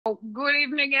Good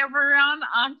evening, everyone.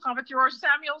 I'm Traitor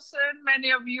Samuelson. Many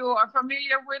of you are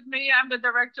familiar with me. I'm the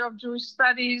Director of Jewish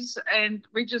Studies and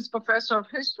Regents Professor of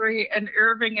History and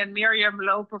Irving and Miriam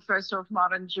Lowe Professor of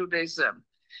Modern Judaism.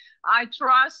 I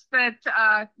trust that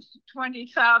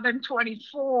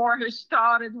 2024 has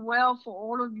started well for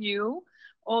all of you,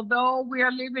 although we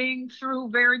are living through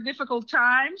very difficult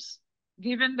times,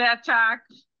 given the attack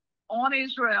on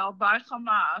Israel by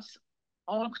Hamas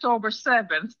on October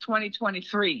 7th,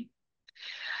 2023.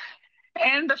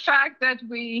 And the fact that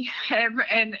we have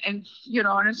an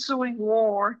ensuing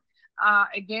war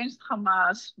against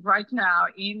Hamas right now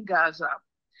in Gaza.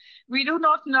 We do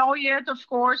not know yet, of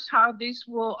course, how this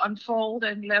will unfold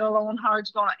and let alone how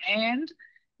it's going to end.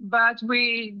 But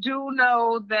we do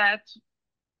know that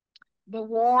the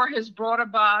war has brought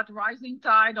about rising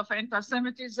tide of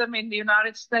anti-Semitism in the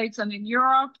United States and in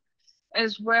Europe,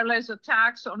 as well as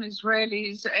attacks on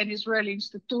Israelis and Israeli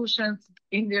institutions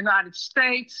in the United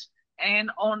States and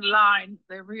online.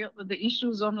 The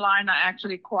issues online are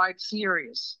actually quite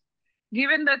serious.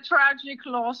 Given the tragic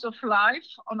loss of life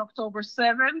on October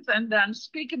 7th and the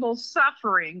unspeakable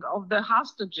suffering of the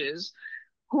hostages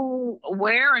who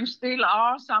were and still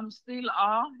are, some still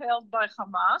are, held by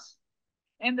Hamas,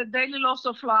 and the daily loss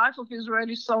of life of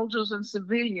Israeli soldiers and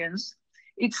civilians,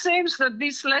 it seems that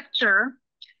this lecture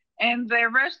and the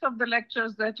rest of the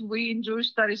lectures that we in Jewish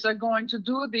Studies are going to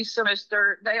do this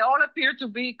semester, they all appear to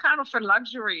be kind of a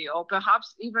luxury or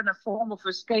perhaps even a form of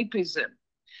escapism.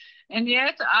 And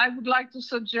yet I would like to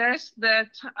suggest that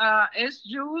as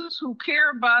Jews who care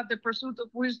about the pursuit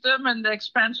of wisdom and the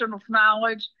expansion of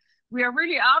knowledge, we are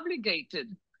really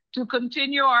obligated to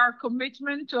continue our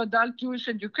commitment to adult Jewish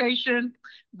education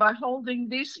by holding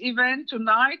this event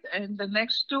tonight and the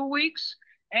next 2 weeks,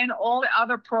 and all the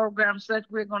other programs that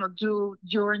we're going to do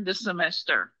during the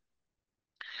semester.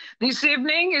 This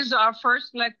evening is our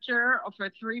first lecture of a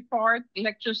 3-part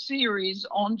lecture series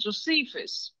on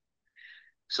Josephus.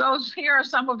 So here are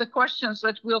some of the questions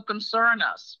that will concern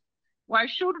us. Why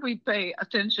should we pay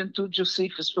attention to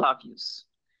Josephus Flavius?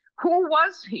 Who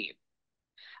was he?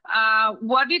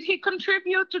 What did he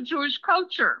contribute to Jewish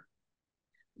culture?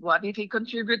 What did he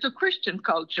contribute to Christian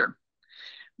culture?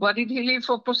 What did he leave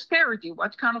for posterity?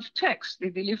 What kind of text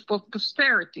did he leave for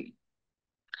posterity?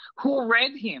 Who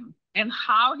read him and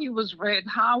how he was read?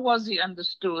 How was he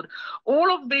understood? All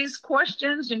of these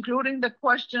questions, including the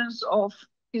questions of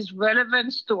his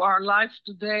relevance to our life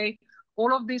today,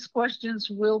 all of these questions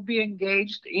will be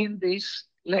engaged in this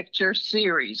lecture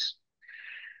series.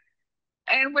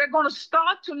 And we're going to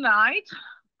start tonight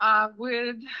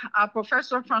with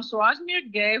Professor Francoise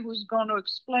Mirguet, who's going to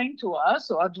explain to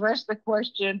us or address the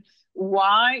question,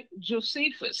 why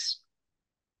Josephus?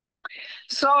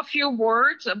 So a few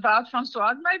words about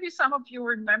Francoise. Maybe some of you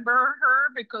remember her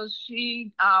because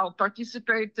she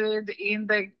participated in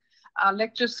the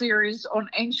lecture series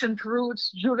on ancient roots,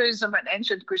 Judaism and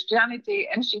ancient Christianity,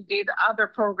 and she did other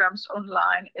programs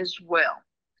online as well.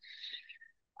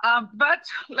 But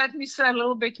let me say a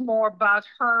little bit more about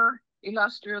her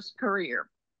illustrious career.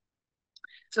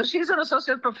 So she's an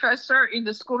associate professor in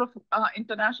the School of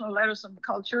International Letters and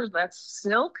Cultures, that's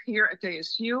SILC, here at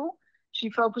ASU. She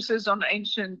focuses on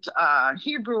ancient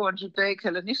Hebrew and Judaic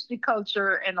Hellenistic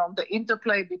culture and on the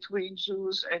interplay between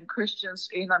Jews and Christians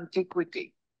in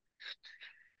antiquity.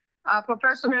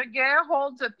 Professor Mirguet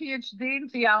holds a PhD in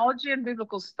theology and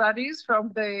biblical studies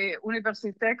from the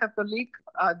Université Catholique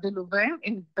de Louvain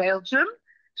in Belgium.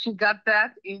 She got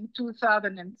that in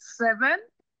 2007.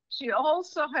 She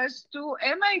also has 2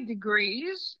 MA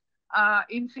degrees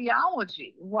in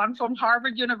theology, one from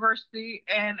Harvard University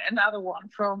and another one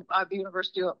from the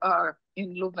University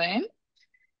in Louvain.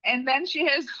 And then she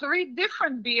has 3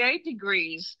 different BA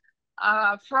degrees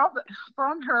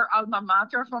from her alma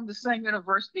mater, from the same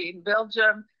university in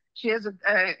Belgium. She has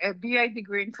a BA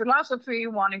degree in philosophy,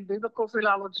 one in biblical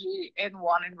philology, and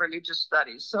one in religious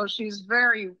studies. So she's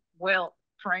very well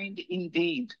trained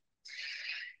indeed.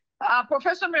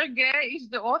 Professor Mirguet is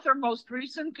the author most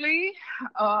recently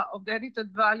of the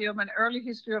edited volume, An Early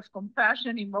History of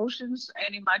Compassion, Emotions,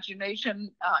 and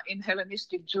Imagination in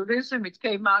Hellenistic Judaism. It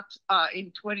came out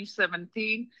in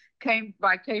 2017, came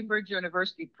by Cambridge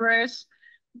University Press.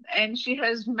 And she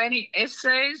has many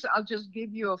essays. I'll just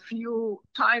give you a few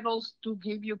titles to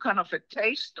give you kind of a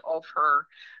taste of her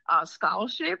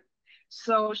scholarship.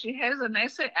 So she has an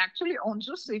essay actually on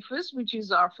Josephus, which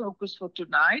is our focus for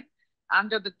tonight,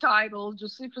 under the title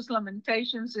Josephus'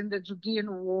 Lamentations in the Judean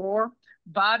War,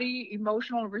 Body,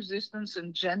 Emotional Resistance,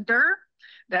 and Gender.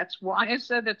 That's one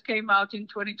essay that came out in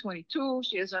 2022.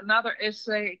 She has another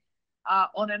essay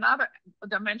on another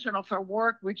dimension of her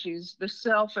work, which is the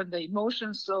self and the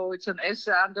emotions. So it's an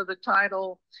essay under the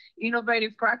title,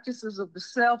 Innovative Practices of the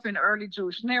Self in Early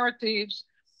Jewish Narratives,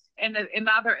 and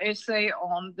another essay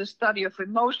on the study of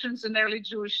emotions in early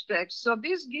Jewish texts. So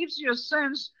this gives you a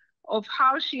sense of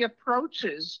how she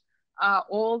approaches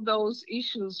all those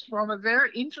issues from a very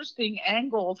interesting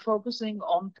angle, focusing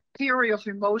on theory of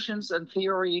emotions and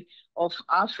theory of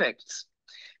affects.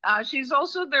 She's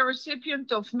also the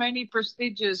recipient of many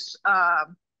prestigious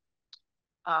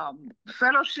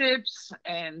fellowships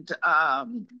and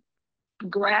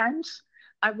grants.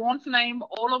 I won't name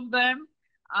all of them,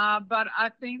 but I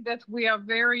think that we are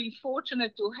very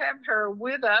fortunate to have her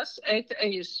with us at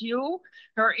ASU.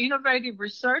 Her innovative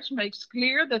research makes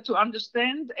clear that to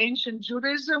understand ancient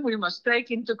Judaism, we must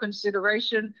take into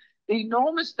consideration the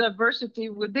enormous diversity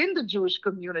within the Jewish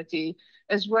community,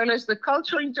 as well as the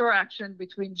cultural interaction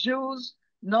between Jews,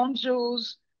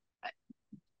 non-Jews,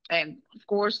 and of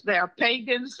course, they are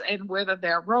pagans, and whether they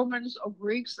are Romans or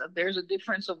Greeks, there's a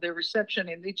difference of their reception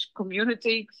in each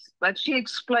community. But she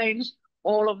explains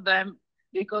all of them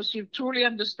because she truly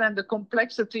understands the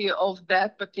complexity of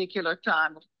that particular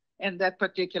time and that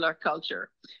particular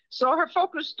culture. So her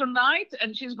focus tonight,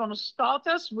 and she's going to start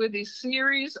us with this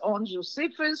series on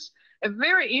Josephus, a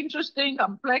very interesting,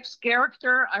 complex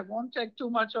character. I won't take too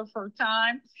much of her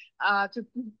time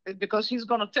because he's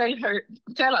going to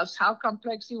tell us how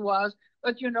complex he was.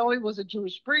 But you know, he was a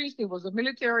Jewish priest, he was a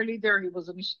military leader, he was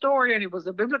an historian, he was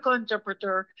a biblical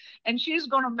interpreter, and she's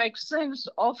going to make sense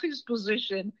of his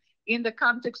position in the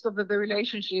context of the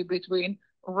relationship between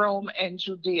Rome and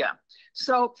Judea.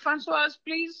 So, Francoise,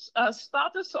 please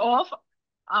start us off.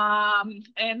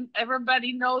 And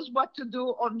everybody knows what to do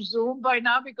on Zoom by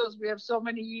now because we have so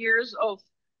many years of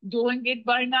doing it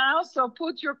by now. So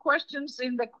put your questions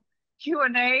in the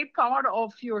Q&A part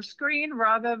of your screen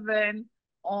rather than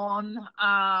on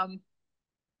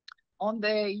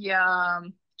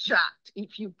the chat,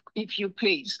 if you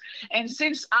please. And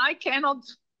since I cannot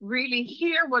really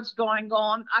hear what's going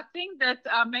on, I think that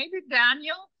maybe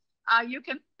Daniel, you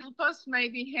can help us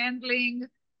maybe handling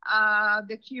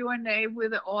the Q&A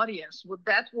with the audience. Would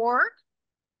that work?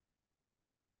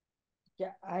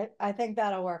 Yeah, I think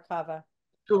that'll work, Chava.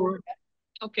 Sure.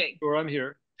 Okay. Sure, I'm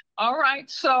here. All right,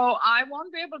 so I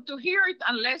won't be able to hear it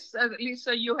unless,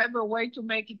 Lisa, you have a way to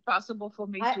make it possible for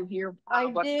me to hear. I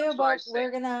do, but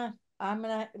I'm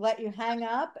gonna let you hang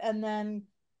up, and then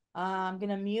I'm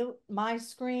gonna mute my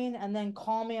screen, and then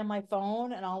call me on my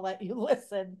phone, and I'll let you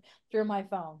listen through my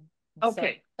phone.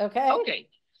 Okay. So, okay. Okay.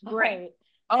 Great.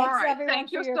 All right. All right.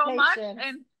 Thank you so much.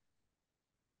 And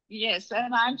yes,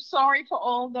 and I'm sorry for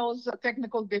all those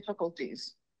technical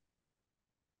difficulties.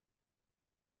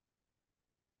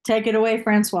 Take it away,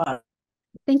 Francoise.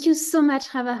 Thank you so much,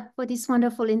 Chava, for this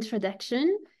wonderful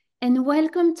introduction. And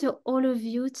welcome to all of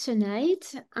you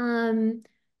tonight. The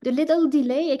little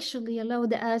delay actually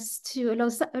allowed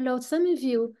some of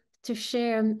you to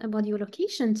share about your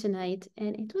location tonight.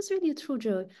 And it was really a true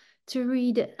joy to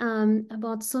read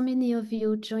about so many of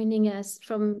you joining us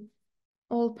from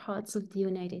all parts of the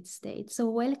United States. So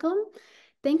welcome.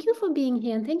 Thank you for being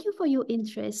here, and thank you for your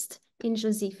interest in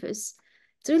Josephus.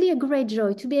 It's really a great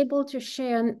joy to be able to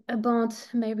share about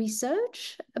my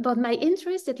research, about my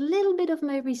interest, a little bit of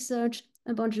my research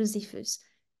about Josephus.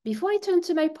 Before I turn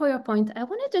to my PowerPoint, I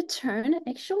wanted to turn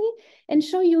actually and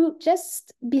show you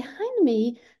just behind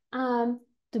me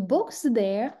the books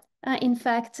there. In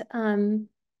fact,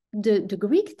 the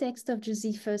Greek text of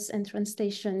Josephus and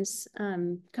translations,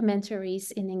 commentaries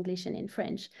in English and in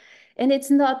French. And it's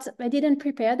not, I didn't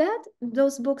prepare that.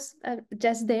 Those books are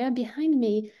just there behind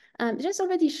me, just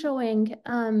already showing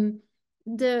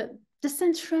the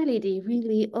centrality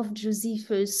really of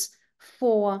Josephus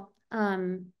for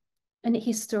an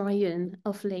historian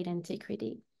of late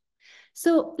antiquity.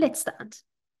 So let's start.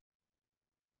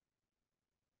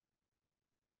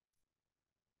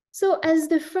 So as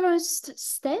the first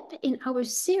step in our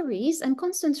series, I'm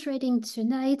concentrating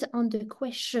tonight on the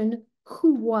question,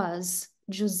 who was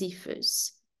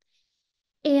Josephus?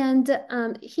 And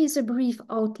here's a brief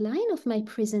outline of my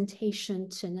presentation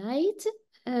tonight.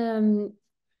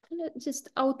 Just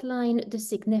outline the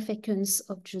significance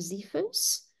of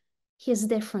Josephus, his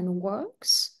different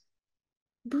works.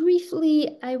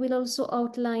 Briefly, I will also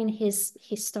outline his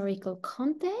historical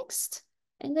context,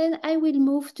 and then I will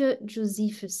move to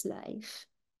Josephus' life.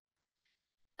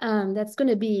 That's going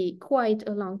to be quite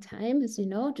a long time. As you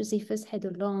know, Josephus had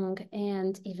a long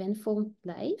and eventful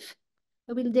life.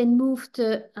 I will then move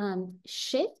to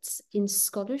shifts in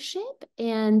scholarship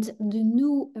and the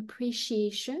new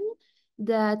appreciation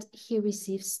that he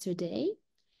receives today.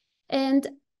 And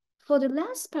For the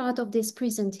last part of this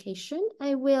presentation,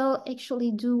 I will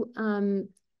actually do a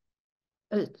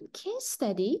case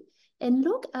study and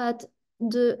look at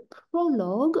the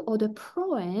prologue or the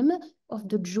proem of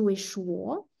the Jewish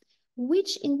War,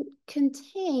 which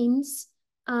contains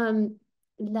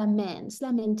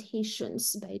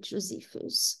lamentations by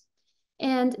Josephus.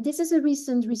 And this is a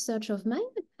recent research of mine.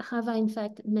 Hava, in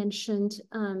fact, mentioned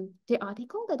the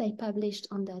article that I published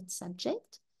on that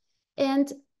subject.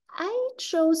 And I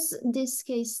chose this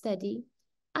case study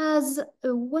as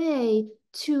a way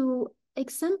to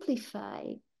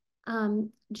exemplify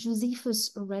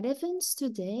Josephus' relevance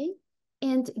today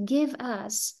and give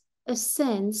us a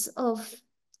sense of,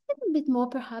 a little bit more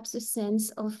perhaps, a sense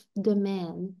of the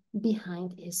man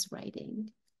behind his writing.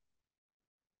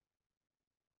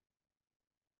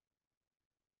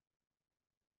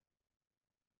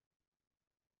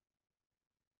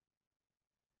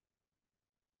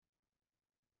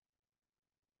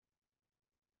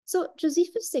 So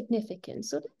Josephus' significance.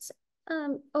 So that's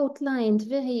outlined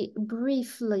very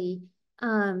briefly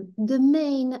the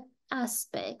main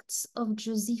aspects of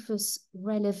Josephus'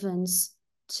 relevance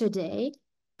today,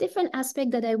 different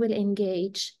aspects that I will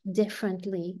engage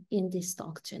differently in this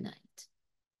talk tonight.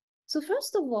 So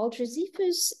first of all,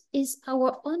 Josephus is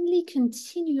our only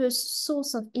continuous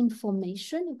source of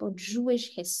information about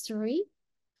Jewish history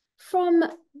from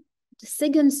the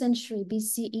 2nd century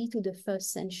BCE to the 1st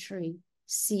century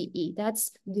CE.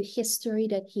 That's the history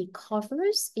that he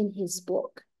covers in his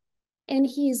book. And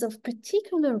he is of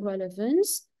particular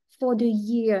relevance for the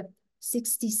year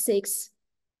 66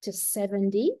 to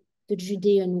 70, the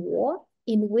Judean War,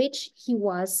 in which he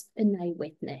was an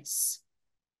eyewitness.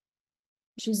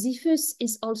 Josephus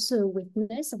is also a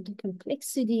witness of the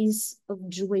complexities of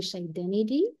Jewish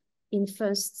identity in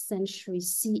 1st century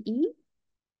CE,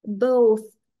 both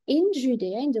in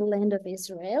Judea, in the land of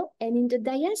Israel, and in the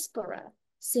diaspora,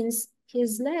 since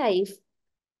during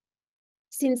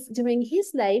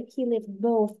his life, he lived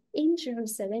both in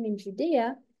Jerusalem, in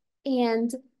Judea,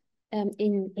 and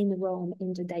in Rome,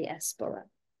 in the diaspora.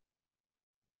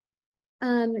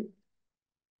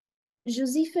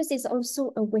 Josephus is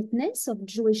also a witness of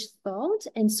Jewish thought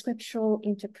and scriptural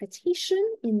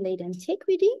interpretation in late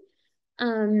antiquity.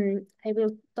 I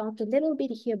will talk a little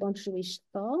bit here about Jewish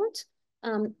thought.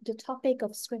 The topic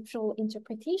of scriptural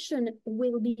interpretation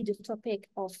will be the topic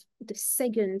of the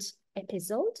 2nd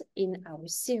episode in our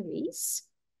series.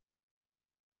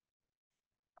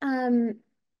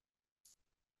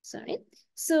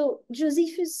 So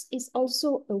Josephus is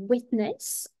also a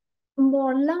witness,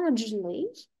 more largely,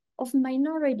 of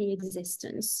minority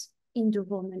existence in the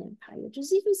Roman Empire.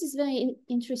 Josephus is very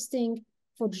interesting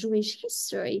for Jewish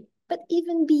history, but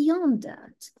even beyond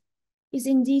that, is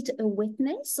indeed a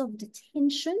witness of the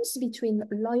tensions between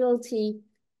loyalty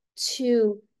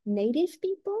to native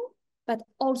people, but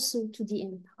also to the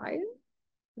empire,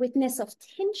 witness of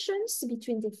tensions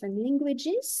between different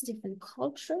languages, different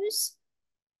cultures,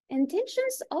 and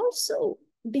tensions also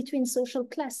between social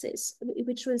classes,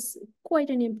 which was quite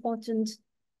an important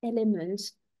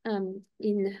element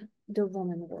in the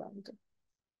Roman world.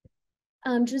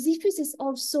 Josephus is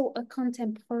also a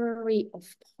contemporary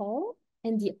of Paul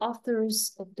and the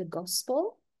authors of the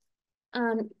gospel.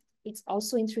 It's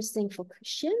also interesting for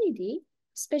Christianity,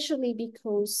 especially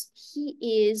because he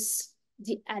is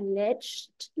the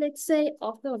alleged, let's say,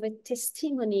 author of a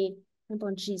testimony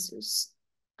about Jesus.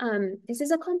 This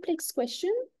is a complex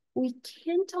question. We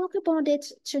can talk about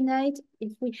it tonight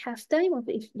if we have time, or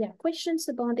if there are questions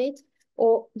about it,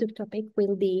 or the topic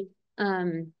will be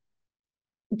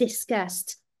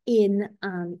discussed in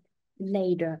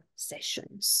later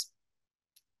sessions.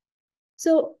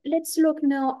 So let's look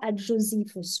now at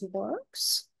Josephus'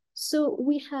 works. So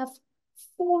we have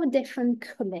 4 different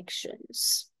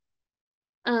collections,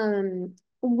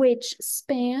 which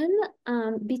span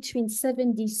between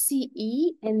 70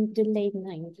 CE and the late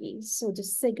 90s, so the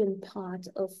 2nd part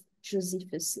of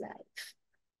Josephus' life.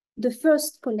 The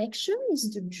first collection is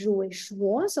the Jewish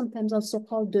War, sometimes also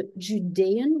called the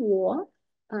Judean War.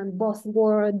 Both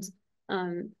words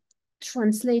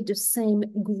translate the same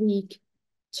Greek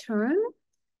term.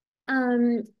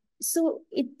 So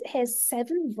it has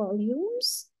 7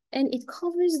 volumes, and it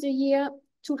covers the year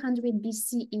 200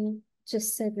 BCE to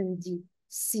 70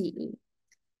 CE.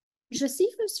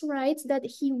 Josephus writes that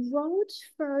he wrote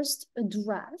first a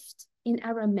draft in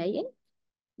Aramaic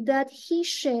that he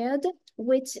shared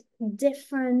with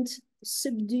different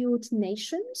subdued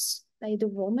nations by the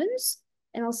Romans,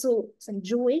 and also some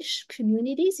Jewish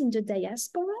communities in the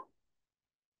diaspora.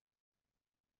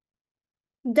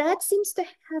 That seems to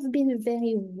have been a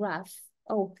very rough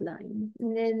outline.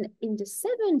 And then in the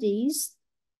 70s,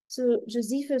 So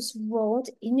Josephus wrote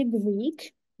in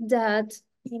Greek that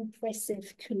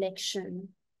impressive collection,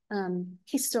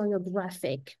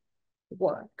 historiographic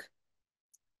work.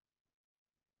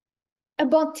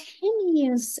 About 10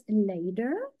 years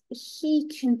later, he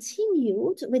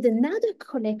continued with another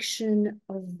collection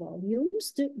of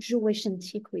volumes, the Jewish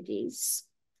Antiquities.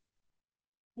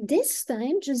 This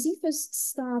time, Josephus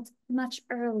started much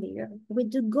earlier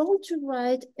with the goal to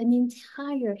write an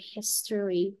entire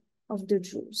history of the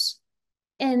Jews.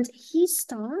 And he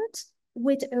starts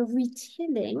with a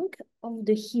retelling of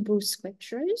the Hebrew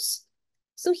scriptures.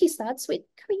 So he starts with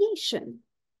creation.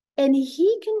 And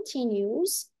he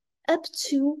continues up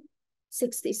to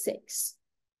 66,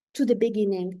 to the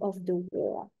beginning of the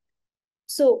war.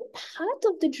 So part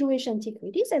of the Jewish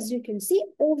antiquities, as you can see,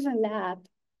 overlap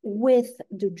with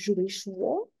the Jewish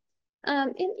war in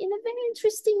a very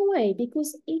interesting way,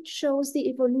 because it shows the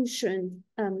evolution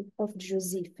of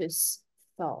Josephus'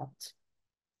 thought.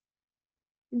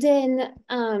 Then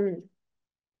a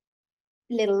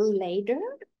little later,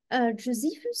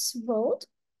 Josephus wrote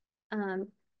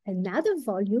another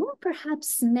volume,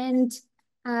 perhaps meant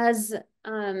as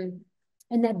an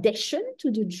addition to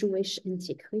the Jewish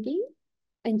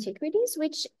antiquities,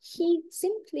 which he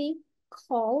simply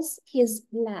calls his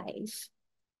life.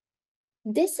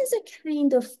 This is a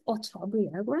kind of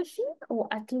autobiography, or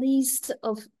at least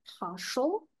of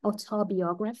partial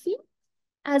autobiography,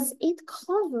 as it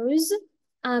covers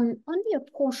only a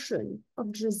portion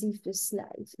of Josephus'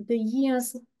 life, the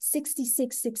years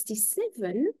 66,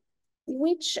 67,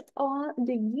 which are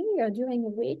the year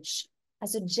during which,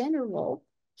 as a general,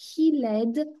 he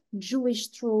led Jewish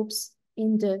troops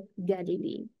in the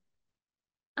Galilee.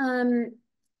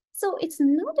 So it's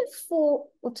not a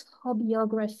full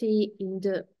autobiography in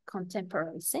the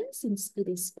contemporary sense, since it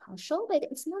is partial, but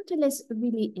it's nonetheless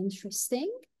really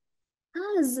interesting,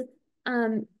 as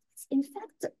in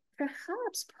fact,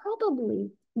 perhaps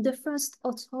probably the first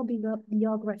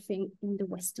autobiography in the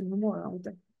Western world.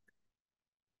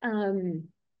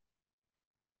 And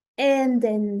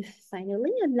then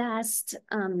finally, a last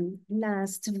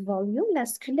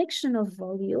collection of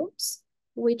volumes,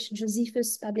 which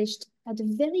Josephus published at the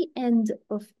very end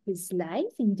of his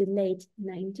life in the late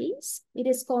 90s. It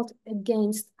is called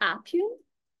Against Appian,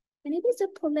 and it is a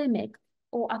polemic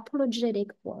or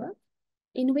apologetic work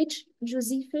in which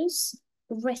Josephus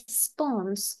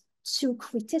responds to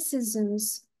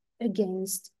criticisms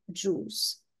against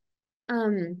Jews.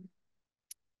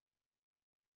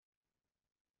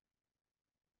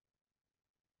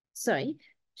 Sorry,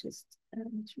 just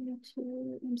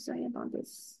I'm sorry about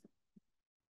this.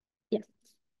 Yeah.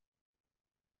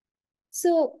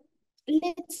 So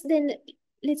let's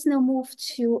now move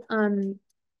to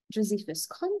Josephus'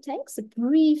 context, a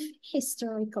brief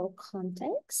historical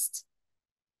context.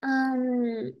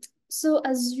 So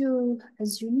as you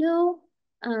know,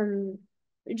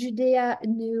 Judea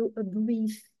knew a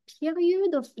brief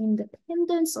period of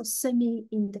independence or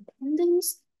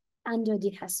semi-independence under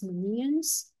the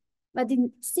Hasmoneans. But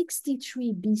in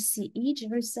 63 BCE,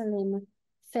 Jerusalem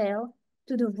fell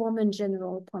to the Roman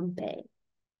general Pompey.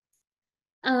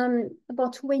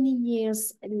 About 20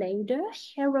 years later,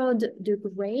 Herod the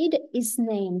Great is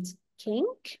named king.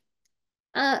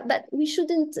 But we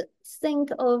shouldn't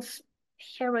think of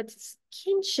Herod's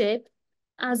kingship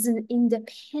as an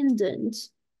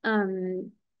independent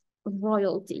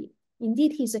royalty.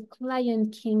 Indeed, he's a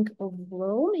client king of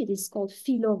Rome. It is called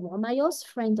Philo-Romaios,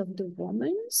 friend of the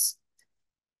Romans.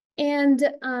 And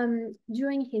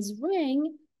during his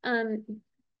reign,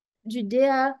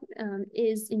 Judea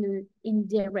is in an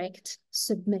indirect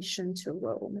submission to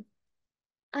Rome.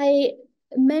 I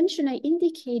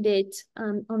indicated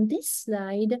on this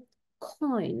slide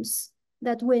coins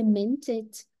that were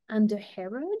minted under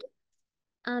Herod.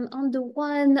 On the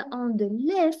one on the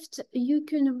left, you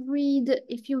can read,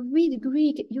 if you read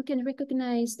Greek, you can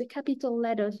recognize the capital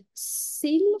letter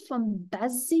Sil from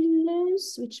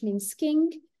Basileus, which means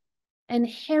king, and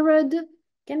Herod,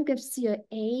 can you see a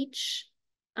H?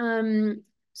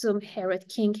 So Herod,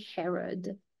 King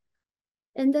Herod.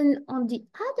 And then on the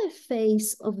other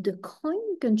face of the coin,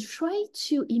 you can try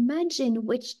to imagine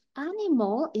which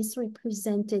animal is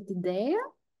represented there.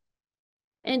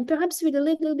 And perhaps with a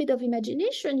little bit of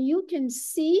imagination, you can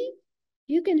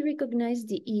recognize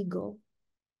the eagle.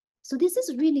 So this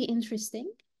is really interesting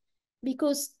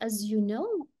because, as you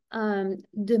know,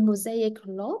 the Mosaic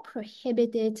law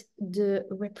prohibited the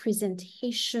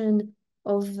representation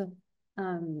of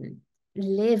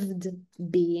lived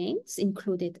beings,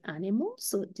 included animals.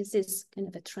 So this is kind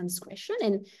of a transgression.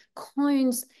 And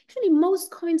coins, actually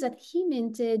most coins that he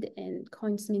minted and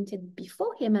coins minted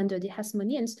before him under the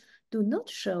Hasmoneans do not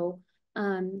show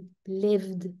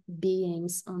lived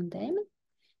beings on them.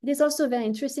 It is also very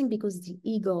interesting because the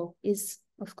eagle is,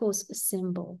 of course, a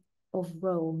symbol of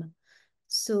Rome.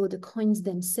 So the coins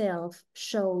themselves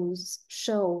show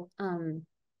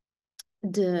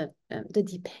the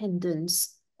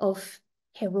dependence of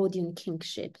Herodian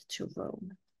kingship to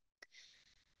Rome.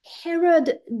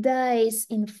 Herod dies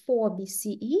in 4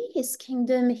 BCE. His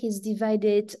kingdom is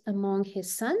divided among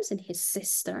his sons and his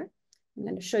sister. I'm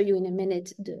going to show you in a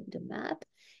minute the map.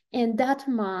 And that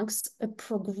marks a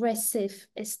progressive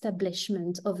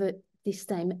establishment of this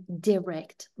time,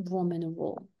 direct Roman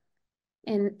rule.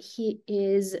 And here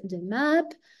is the map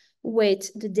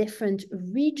with the different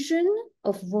region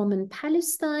of Roman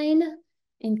Palestine,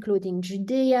 including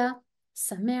Judea,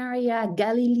 Samaria,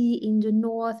 Galilee in the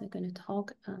north. We're going to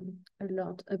talk a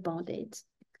lot about it.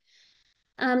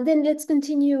 Then let's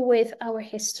continue with our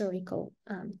historical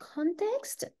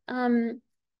context.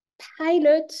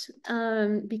 Pilate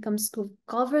becomes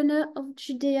governor of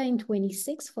Judea in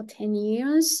 26 for 10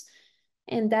 years.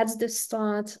 And that's the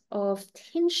start of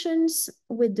tensions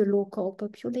with the local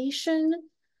population.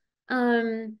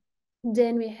 Then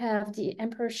we have the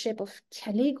emperorship of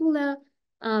Caligula,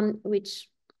 which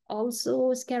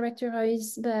also is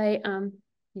characterized by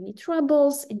many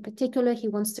troubles. In particular, he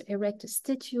wants to erect a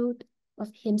statue of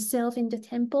himself in the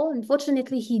temple.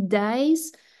 Unfortunately, he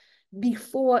dies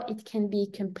before it can be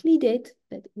completed,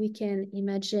 but we can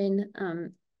imagine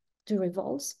the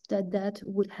revolts that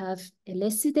would have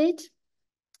elicited.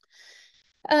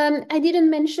 I didn't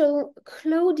mention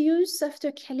Claudius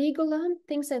after Caligula.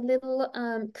 Things are a little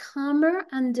calmer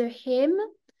under him.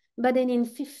 But then in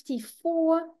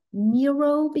 54,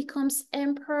 Nero becomes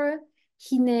emperor.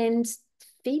 He names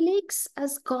Felix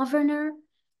as governor.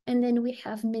 And then we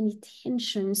have many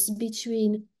tensions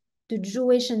between the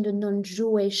Jewish and the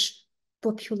non-Jewish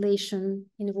population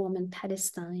in Roman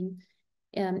Palestine,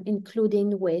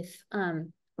 including with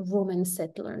Roman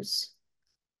settlers.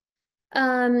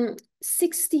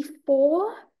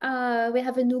 64, we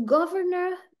have a new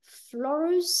governor,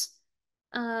 Florus,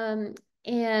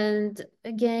 and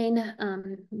again,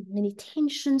 many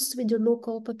tensions with the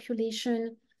local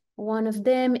population. One of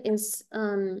them is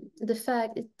the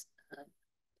fact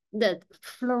that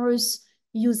Florus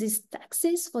uses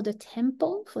taxes for the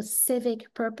temple for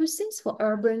civic purposes, for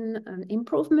urban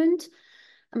improvement.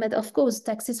 But of course,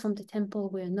 taxes from the temple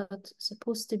were not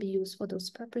supposed to be used for those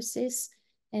purposes.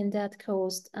 And that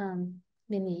caused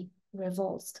many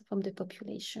revolts from the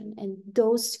population. And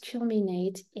those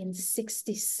culminate in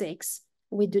 66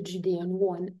 with the Judean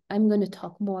War. I'm going to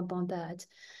talk more about that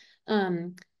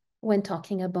when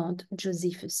talking about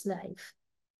Josephus' life.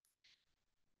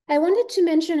 I wanted to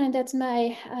mention, and that's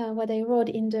my what I wrote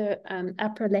in the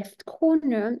upper left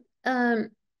corner, the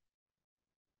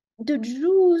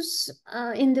Jews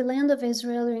in the land of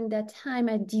Israel during that time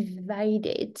are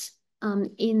divided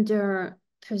in their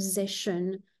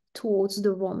position towards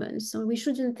the Romans. So we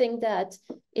shouldn't think that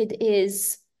it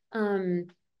is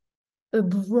a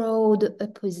broad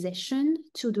opposition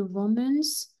to the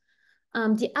Romans.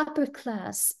 The upper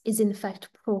class is in fact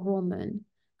pro-Roman.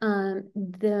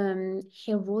 The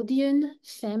Herodian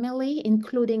family,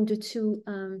 including the two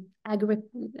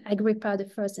Agrippa the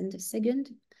first and the second,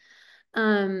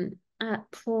 are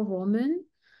pro-Roman.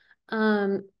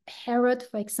 Herod,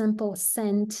 for example,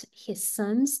 sent his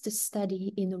sons to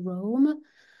study in Rome.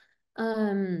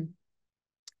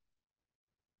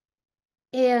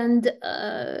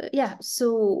 Yeah,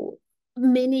 so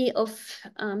many of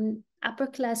upper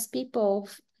class people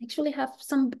actually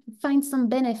find some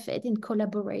benefit in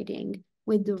collaborating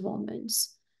with the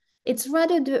Romans. It's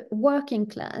rather the working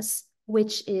class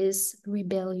which is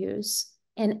rebellious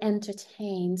and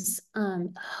entertains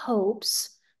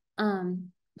hopes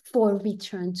for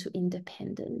return to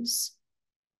independence.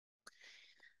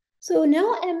 So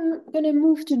now I'm going to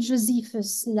move to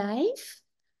Josephus' life.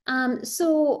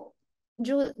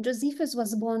 Josephus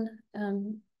was born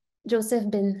Joseph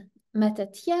ben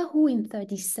Mattatyahu in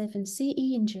 37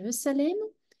 CE in Jerusalem.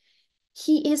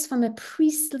 He is from a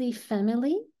priestly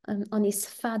family on his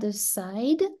father's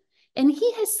side, and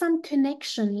he has some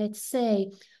connection, let's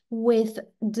say, with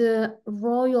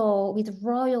royalty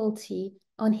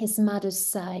on his mother's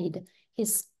side.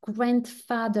 His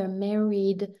grandfather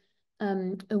married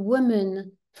a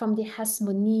woman from the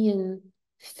Hasmonean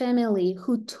family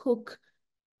who took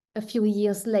a few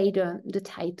years later the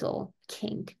title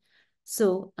king.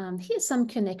 So here's some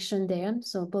connection there.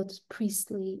 So both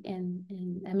priestly and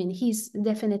I mean, he's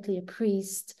definitely a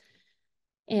priest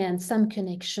and some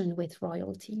connection with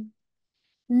royalty.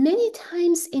 Many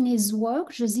times in his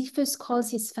work, Josephus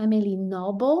calls his family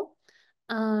noble.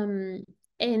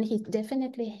 and he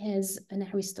definitely has an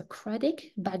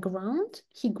aristocratic background.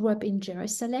 He grew up in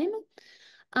Jerusalem.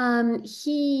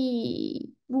 He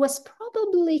was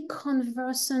probably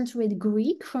conversant with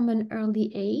Greek from an early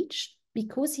age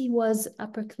because he was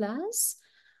upper class.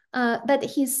 But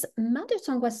his mother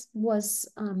tongue was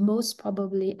most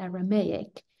probably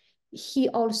Aramaic. He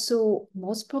also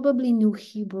most probably knew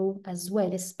Hebrew as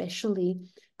well, especially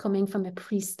coming from a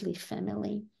priestly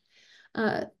family.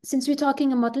 Since we're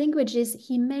talking about languages,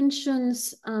 he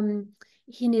mentions in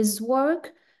his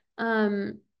work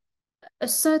a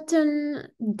certain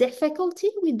difficulty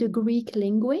with the Greek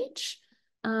language,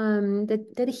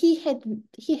 that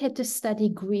he had to study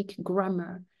Greek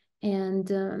grammar and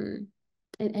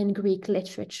Greek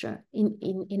literature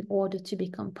in order to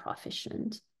become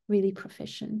proficient, really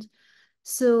proficient.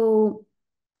 So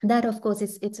that, of course,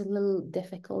 it's a little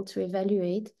difficult to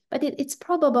evaluate, but it's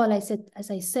probable, as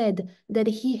I said, that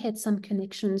he had some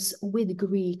connections with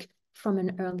Greek from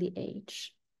an early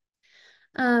age.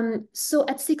 So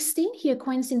at 16, he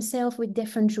acquaints himself with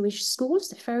different Jewish schools,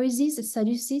 the Pharisees, the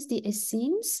Sadducees, the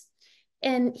Essenes,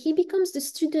 and he becomes the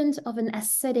student of an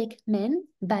ascetic man,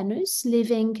 Banus,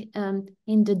 living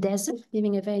in the desert,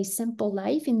 living a very simple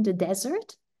life in the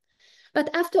desert. But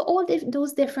after all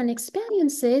those different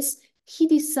experiences, he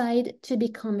decided to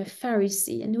become a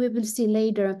Pharisee. And we will see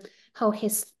later how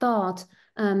his thought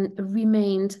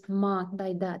remained marked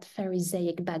by that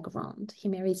Pharisaic background. He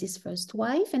marries his first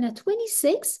wife, and at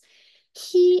 26,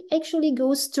 he actually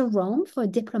goes to Rome for a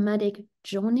diplomatic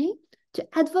journey to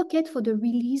advocate for the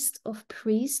release of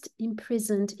priests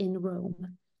imprisoned in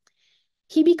Rome.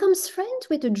 He becomes friends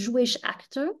with a Jewish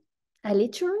actor,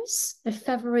 Aliturus, a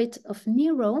favorite of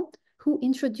Nero, who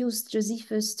introduced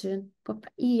Josephus to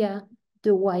Poppaea,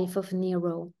 the wife of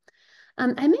Nero.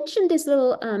 I mentioned this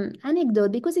little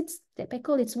anecdote because it's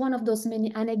typical. It's one of those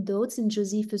many anecdotes in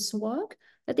Josephus' work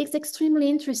that is extremely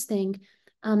interesting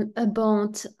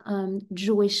about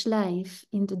Jewish life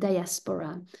in the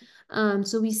diaspora.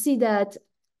 So we see that,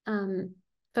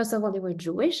 first of all, there were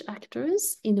Jewish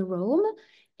actors in Rome,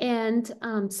 and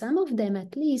some of them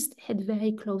at least had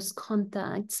very close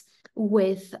contacts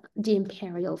with the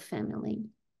imperial family.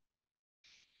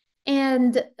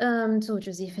 And so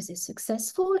Josephus is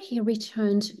successful. He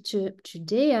returned to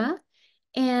Judea,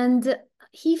 and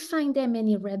he finds there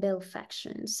many rebel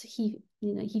factions. He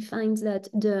finds that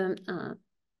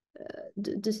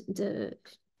the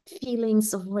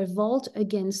feelings of revolt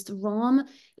against Rome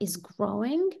is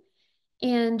growing,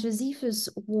 and Josephus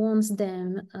warns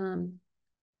them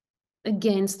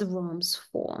against Rome's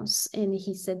force. And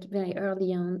he said very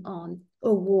early on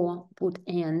a war would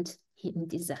end in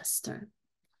disaster.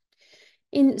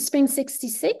 In spring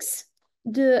 66,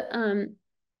 the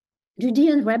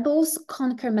Judean rebels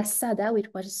conquer Masada, which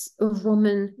was a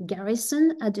Roman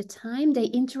garrison at the time. They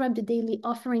interrupt the daily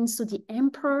offerings to the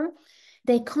emperor.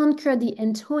 They conquer the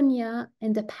Antonia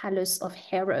and the palace of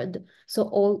Herod, so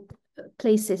all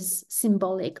places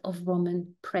symbolic of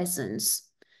Roman presence.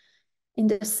 In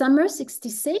the summer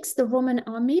 66, the Roman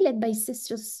army led by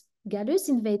Cassius Gallus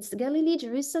invades Galilee,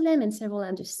 Jerusalem, and several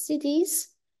other cities.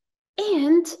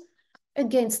 And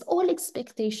against all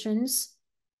expectations,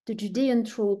 the Judean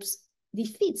troops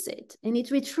defeats it and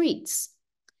it retreats.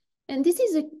 And this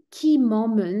is a key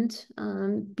moment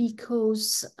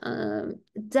because the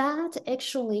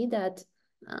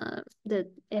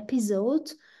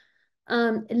episode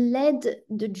led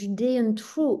the Judean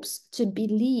troops to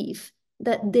believe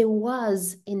that there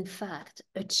was, in fact,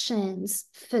 a chance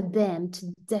for them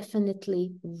to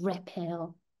definitely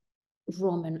repel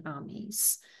Roman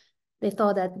armies. They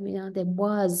thought that there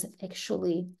was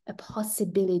actually a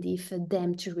possibility for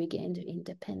them to regain their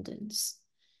independence.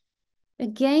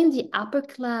 Again, the upper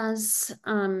class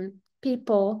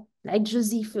people like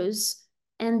Josephus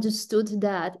understood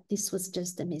that this was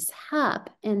just a mishap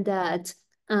and that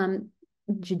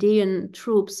Judean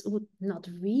troops would not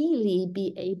really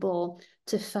be able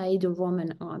to fight the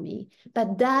Roman army.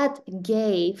 But that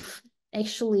gave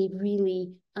actually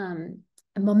really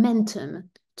a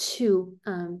momentum to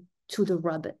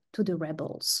the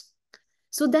rebels.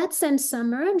 So that same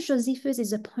summer, Josephus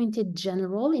is appointed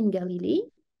general in Galilee.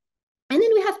 And then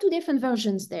we have two different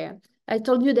versions there. I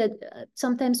told you that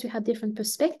sometimes we have different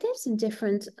perspectives in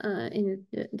different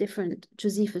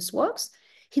Josephus works.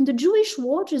 In the Jewish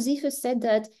War, Josephus said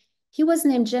that he was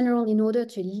named general in order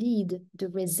to lead the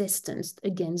resistance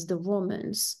against the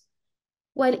Romans.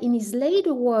 While in his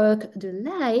later work, The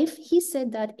Life, he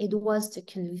said that it was to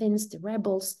convince the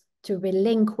rebels to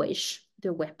relinquish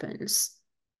the weapons.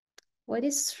 What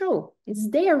is true? Is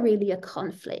there really a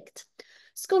conflict?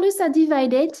 Scholars are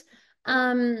divided.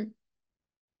 Some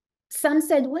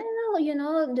said, well, well, you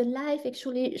know, the life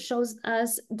actually shows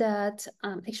us that,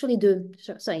 actually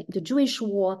the Jewish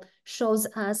war shows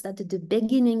us that at the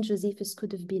beginning, Josephus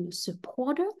could have been a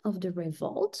supporter of the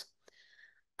revolt.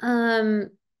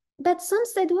 But some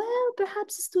said, well,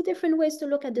 perhaps it's two different ways to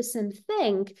look at the same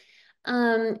thing.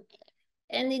 And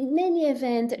in any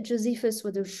event, Josephus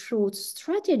was a shrewd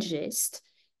strategist,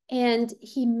 and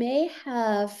he may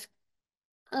have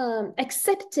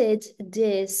accepted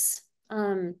this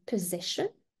position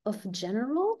of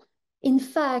general, in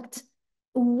fact,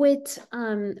 with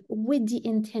the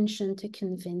intention to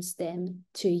convince them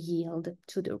to yield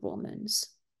to the Romans.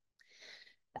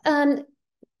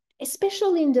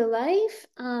 Especially in the life,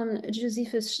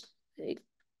 Josephus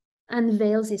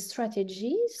unveils his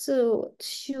strategy, so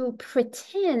to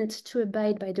pretend to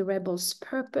abide by the rebels'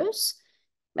 purpose,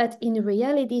 but in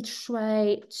reality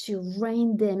try to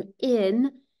rein them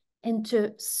in and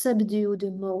to subdue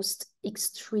the most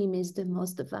extremist, the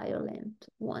most violent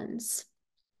ones.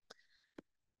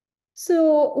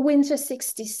 So winter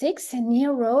 66,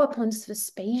 Nero appoints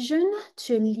Vespasian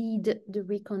to lead the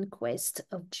reconquest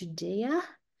of Judea.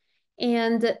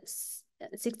 And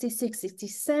 66,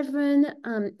 67,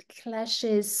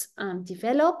 clashes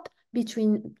develop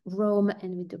between Rome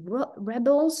and with the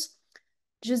rebels.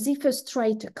 Josephus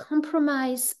tried to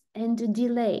compromise and to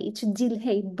delay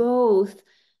both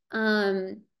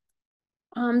armed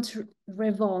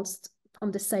revolts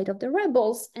on the side of the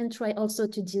rebels and try also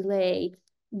to delay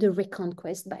the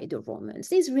reconquest by the Romans.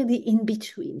 These really in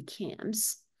between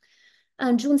camps.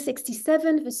 On June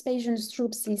 67, Vespasian's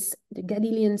troops seize the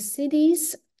Galilean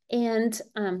cities, and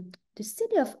the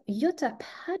city of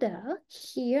Jotapata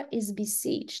here is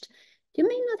besieged. You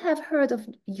may not have heard of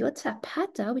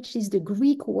Jotapata, which is the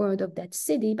Greek word of that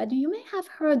city, but you may have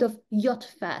heard of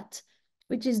Jotfat,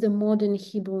 which is the modern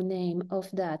Hebrew name of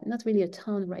that, not really a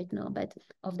town right now, but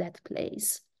of that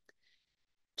place.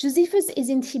 Josephus is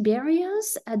in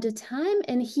Tiberias at the time,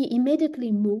 and he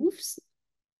immediately moves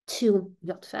to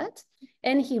Jotfat,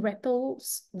 and he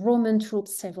repels Roman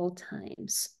troops several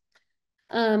times.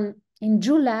 In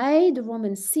July, the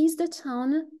Romans seize the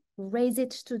town, raze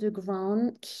it to the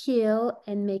ground, kill,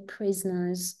 and make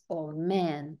prisoners all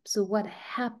men. So what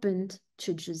happened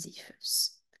to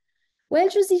Josephus? Well,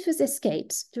 Josephus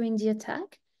escapes during the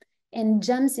attack and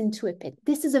jumps into a pit.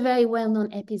 This is a very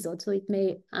well-known episode, so it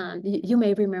may you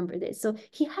may remember this. So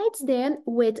he hides there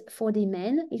with 40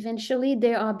 men. Eventually,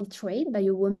 they are betrayed by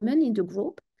a woman in the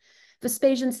group.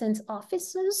 Vespasian sends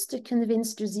officers to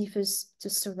convince Josephus to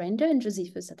surrender, and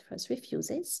Josephus at first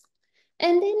refuses.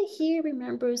 And then he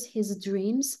remembers his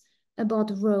dreams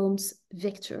about Rome's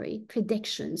victory,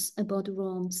 predictions about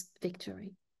Rome's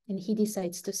victory. And he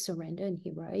decides to surrender, and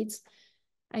he writes,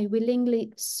 I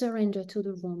willingly surrender to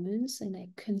the Romans, and I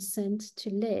consent to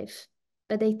live.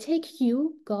 But I take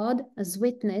you, God, as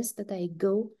witness that I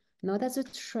go not as a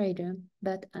traitor,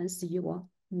 but as your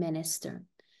minister.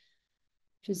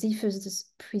 Josephus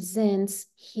presents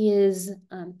his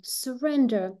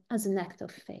surrender as an act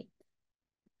of faith.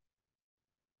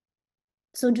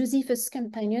 So Josephus'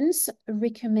 companions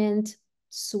recommend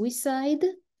suicide.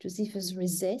 Josephus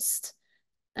resists.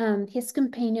 His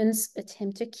companions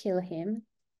attempt to kill him.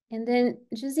 And then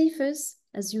Josephus,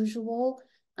 as usual,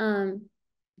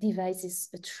 devises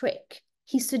a trick.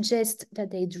 He suggests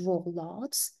that they draw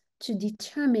lots to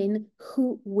determine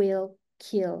who will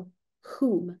kill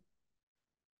whom.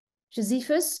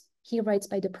 Josephus, he writes,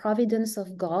 by the providence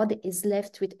of God, is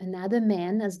left with another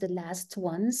man as the last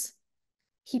ones.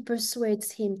 He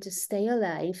persuades him to stay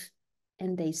alive,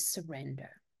 and they surrender.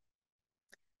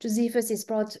 Josephus is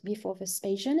brought before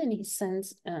Vespasian, and he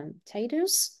sends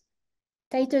Titus.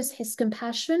 Titus has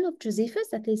compassion of Josephus,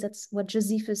 at least that's what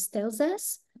Josephus tells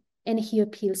us, and he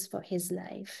appeals for his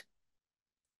life.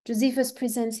 Josephus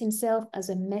presents himself as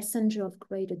a messenger of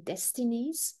greater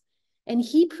destinies, and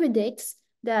he predicts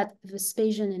that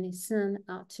Vespasian and his son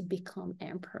are to become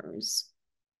emperors.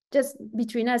 Just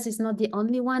between us, he's not the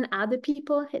only one. Other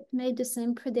people had made the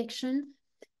same prediction,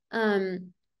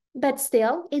 but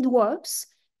still, it works.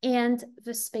 And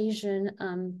Vespasian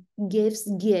gives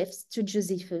gifts to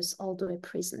Josephus, although a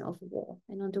prisoner of war.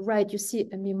 And on the right, you see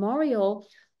a memorial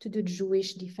to the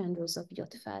Jewish defenders of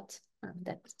Jotfat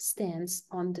that stands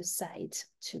on the site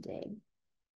today.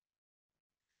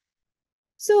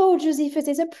 So Josephus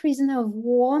is a prisoner of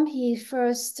war. He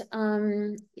first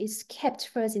is kept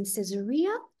first in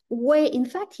Caesarea, where in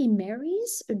fact he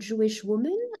marries a Jewish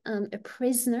woman, a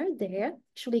prisoner there,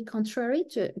 actually contrary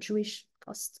to Jewish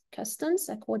customs,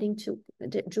 according to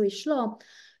the Jewish law,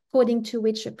 according to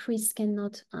which a priest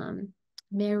cannot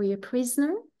marry a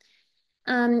prisoner.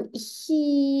 Vespasian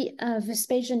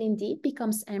indeed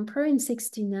becomes emperor in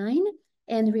 69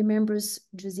 and remembers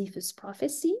Josephus'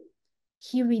 prophecy.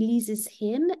 He releases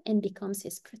him and becomes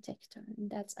his protector. And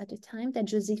that's at the time that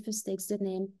Josephus takes the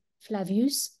name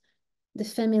Flavius, the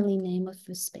family name of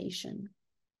Vespasian.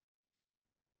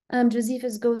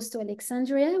 Josephus goes to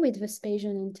Alexandria with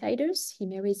Vespasian and Titus. He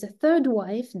marries a third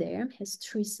wife there, has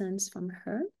 3 sons from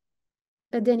her.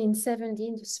 But then in 70,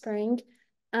 in the spring,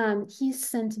 he's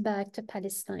sent back to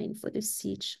Palestine for the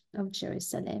siege of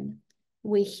Jerusalem,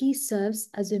 where he serves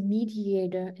as a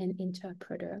mediator and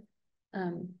interpreter,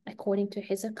 according to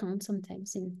his account,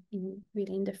 sometimes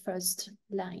really in the first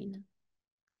line.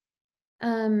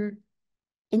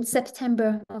 In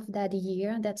September of that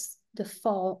year, that's the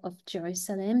fall of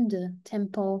Jerusalem, the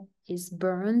temple is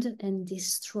burned and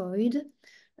destroyed.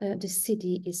 The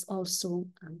city is also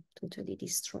totally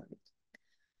destroyed.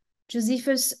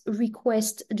 Josephus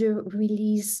requests the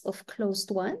release of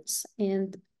closed ones,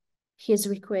 and his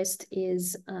request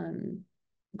is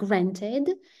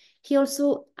granted. He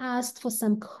also asked for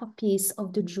some copies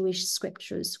of the Jewish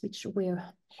scriptures, which were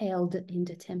held in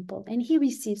the temple, and he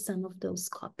received some of those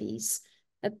copies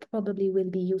that probably will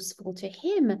be useful to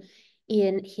him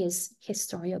in his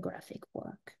historiographic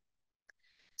work.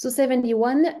 So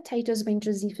 71, Titus brings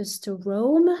Josephus to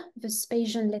Rome.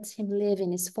 Vespasian lets him live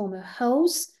in his former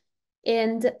house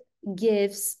and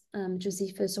gives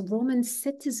Josephus Roman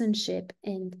citizenship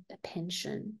and a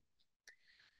pension.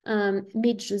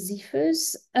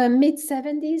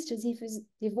 Mid-70s, Josephus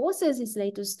divorces his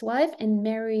latest wife and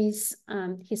marries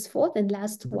his fourth and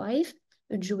last wife,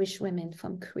 a Jewish woman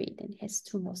from Crete, and has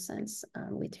 2 more sons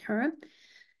with her.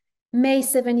 May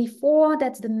 74,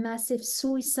 that's the massive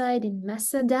suicide in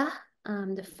Masada,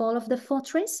 the fall of the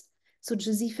fortress. So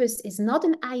Josephus is not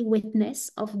an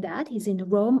eyewitness of that. He's in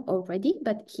Rome already,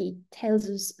 but he tells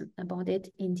us about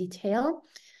it in detail.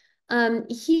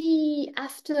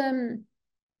 After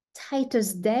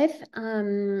Titus' death,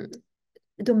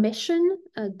 Domitian,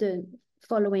 the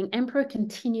following emperor,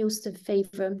 continues to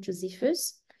favor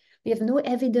Josephus. We have no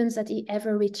evidence that he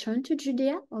ever returned to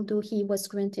Judea, although he was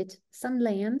granted some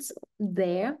lands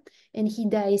there, and he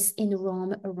dies in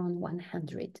Rome around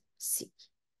 100 CE.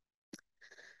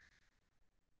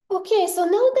 Okay, so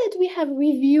now that we have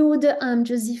reviewed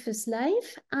Josephus'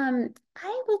 life, I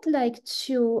would like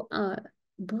to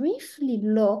briefly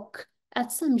look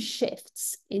at some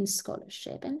shifts in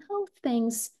scholarship and how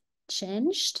things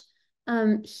changed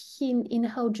in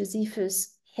how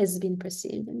Josephus has been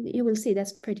perceived. And you will see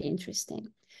that's pretty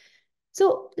interesting.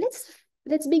 So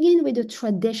let's begin with the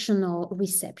traditional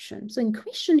reception. So in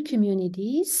Christian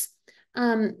communities,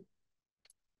 so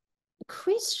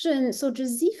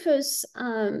Josephus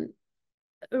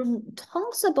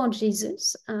talks about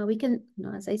Jesus. We can,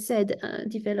 as I said,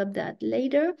 develop that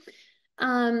later.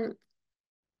 And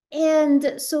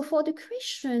so for the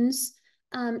Christians,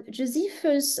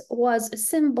 Josephus was a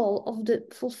symbol of the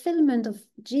fulfillment of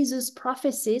Jesus'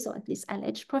 prophecies, or at least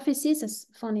alleged prophecies, as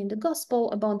found in the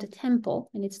gospel, about the temple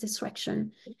and its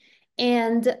destruction.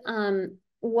 And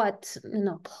what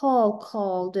Paul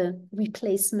called the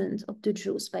replacement of the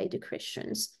Jews by the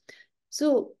Christians.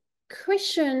 So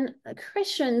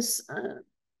Christians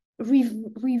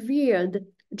revered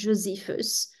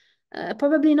Josephus,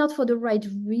 probably not for the right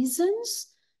reasons,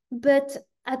 but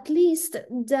at least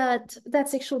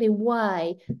that's actually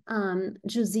why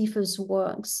Josephus'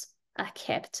 works are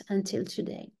kept until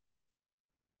today.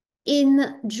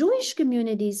 In Jewish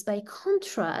communities, by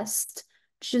contrast,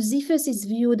 Josephus is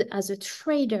viewed as a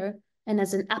traitor and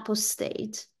as an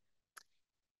apostate.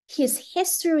 His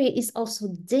history is also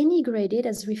denigrated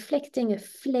as reflecting a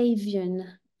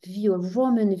Flavian view, a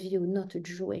Roman view, not a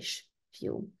Jewish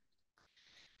view.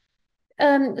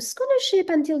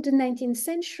 Scholarship until the 19th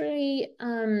century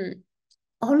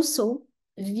also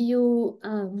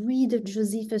read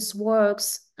Josephus'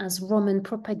 works as Roman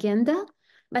propaganda,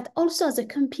 but also as a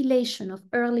compilation of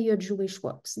earlier Jewish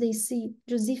works. They see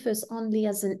Josephus only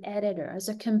as an editor, as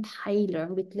a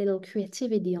compiler with little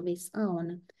creativity of his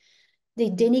own. They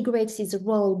denigrate his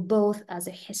role both as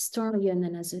a historian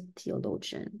and as a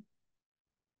theologian.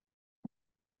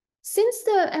 Since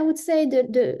I would say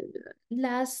the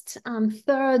last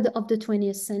third of the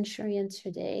 20th century and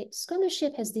today,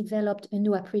 scholarship has developed a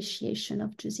new appreciation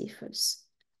of Josephus,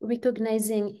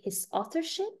 recognizing his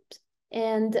authorship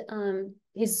and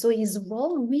his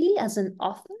role really as an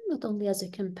author, not only as a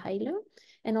compiler,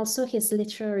 and also his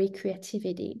literary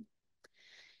creativity.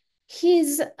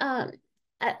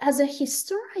 As a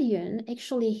historian,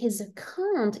 actually, his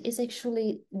account is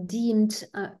actually deemed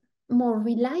more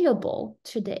reliable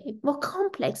today, more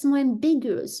complex, more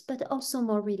ambiguous, but also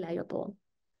more reliable.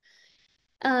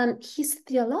 His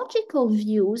theological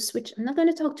views, which I'm not going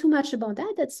to talk too much about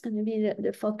that, that's going to be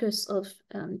the focus of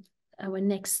our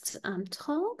next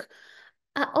talk,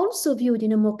 are also viewed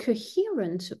in a more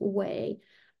coherent way.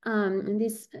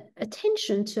 This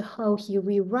attention to how he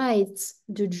rewrites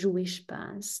the Jewish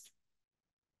past.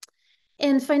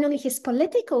 And finally, his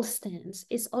political stance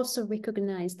is also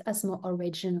recognized as more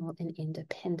original and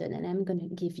independent. And I'm going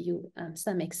to give you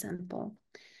some example.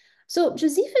 So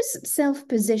Josephus'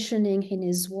 self-positioning in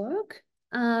his work,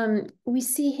 we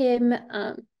see him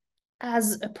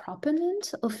as a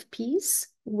proponent of peace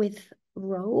with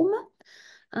Rome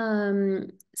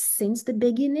since the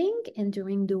beginning and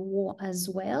during the war as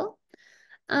well.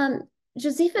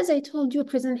 Josephus, I told you,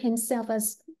 presents himself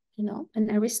as an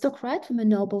aristocrat from a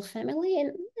noble family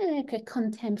and like a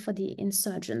contempt for the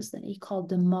insurgents that he called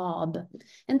the mob.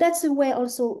 And that's a way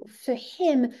also for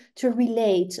him to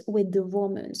relate with the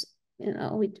Romans,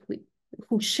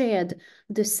 who shared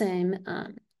the same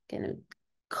kind of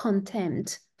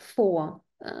contempt for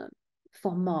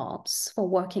mobs, for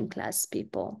working class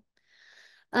people.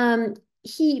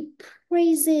 He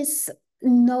praises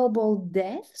noble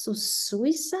death, so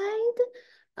suicide,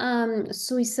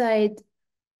 suicide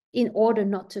in order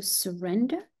not to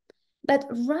surrender, but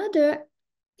rather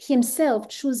himself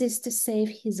chooses to save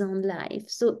his own life.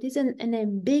 So there's an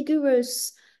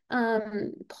ambiguous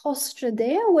posture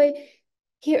there where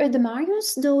he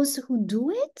admires those who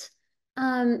do it,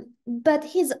 but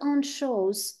his own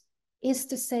choice is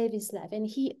to save his life, and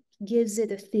he gives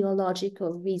it a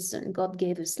theological reason. God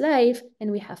gave us life, and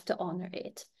we have to honor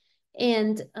it.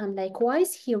 And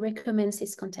likewise, he recommends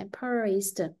his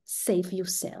contemporaries to save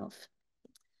yourself.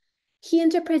 He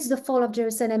interprets the fall of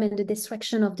Jerusalem and the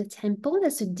destruction of the temple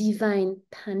as a divine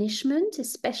punishment,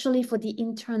 especially for the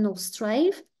internal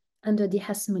strife under the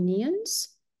Hasmoneans.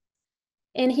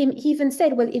 And he even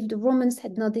said, well, if the Romans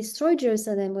had not destroyed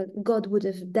Jerusalem, well, God would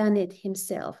have done it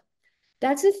himself.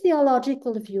 That's a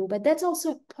theological view, but that's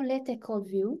also a political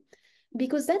view,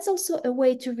 because that's also a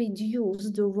way to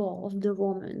reduce the role of the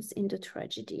Romans in the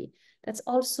tragedy. That's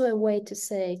also a way to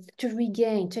say, to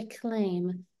regain, to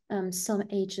claim some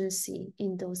agency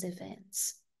in those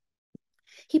events.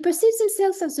 He perceives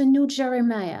himself as a new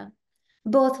Jeremiah.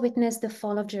 Both witnessed the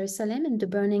fall of Jerusalem and the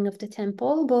burning of the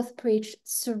temple. Both preached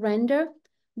surrender.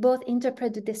 Both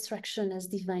interpret the destruction as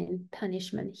divine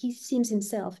punishment. He sees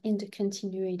himself in the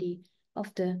continuity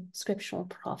of the scriptural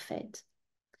prophet.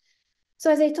 So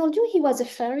as I told you, he was a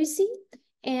Pharisee,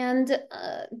 and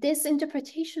this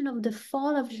interpretation of the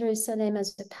fall of Jerusalem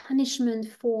as a punishment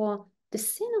for the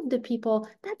sin of the people,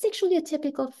 that's actually a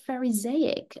typical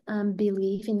Pharisaic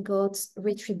belief in God's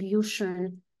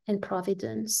retribution and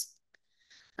providence.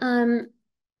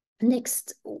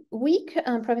 Next week,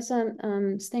 Professor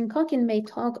Steenkokken may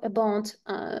talk about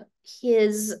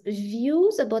his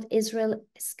views about Israel's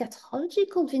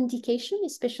eschatological vindication,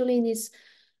 especially in his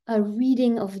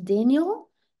reading of Daniel,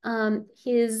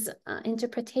 his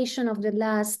interpretation of the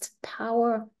last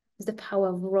power, the power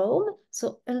of Rome.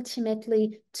 So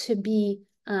ultimately to be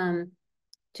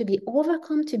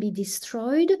overcome, to be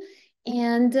destroyed,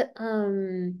 and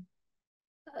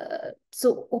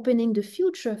so opening the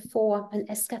future for an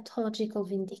eschatological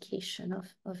vindication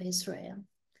of Israel.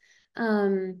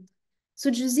 So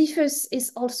Josephus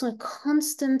is also a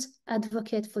constant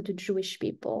advocate for the Jewish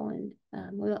people, and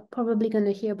we're probably going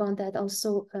to hear about that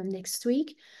also next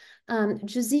week.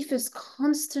 Josephus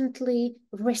constantly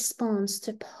responds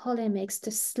to polemics,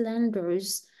 to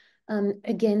slanders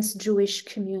against Jewish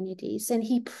communities, and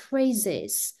he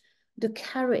praises the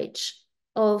courage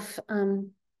of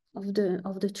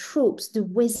the troops, the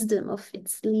wisdom of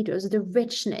its leaders, the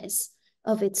richness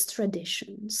of its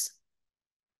traditions.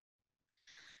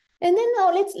 And then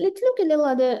now let's look a little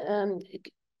at the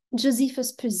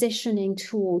Josephus' positioning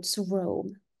towards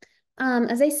Rome.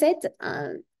 As I said,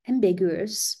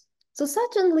 ambiguous. So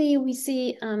certainly we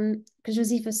see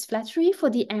Josephus' flattery for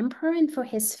the emperor and for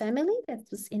his family, that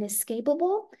was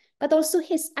inescapable, but also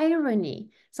his irony,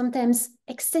 sometimes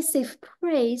excessive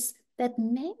praise that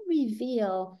may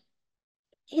reveal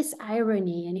his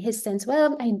irony and his sense,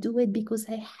 well, I do it because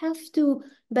I have to,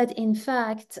 but in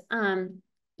fact,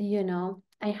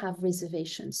 I have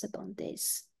reservations about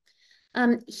this.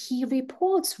 He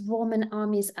reports Roman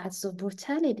armies' acts of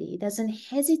brutality, doesn't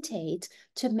hesitate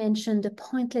to mention the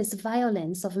pointless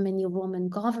violence of many Roman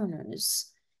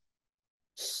governors.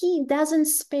 He doesn't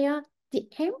spare the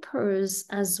emperors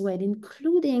as well,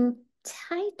 including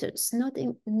Titus,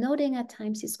 noting at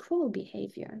times his cruel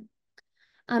behavior.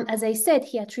 As I said,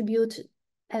 he attributes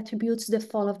the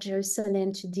fall of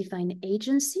Jerusalem to divine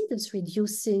agency, thus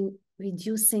reducing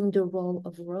the role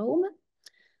of Rome.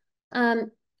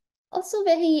 Also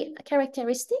very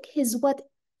characteristic is what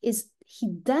he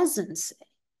doesn't say.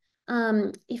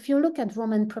 If you look at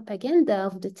Roman propaganda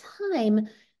of the time,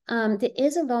 there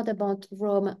is a lot about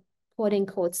Rome, quote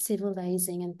unquote,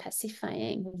 civilizing and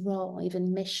pacifying role,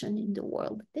 even mission in the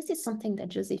world. This is something that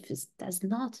Josephus does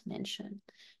not mention.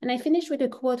 And I finish with a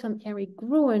quote from Eric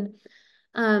Gruen.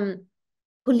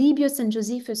 Polybius and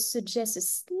Josephus suggest a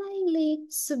slightly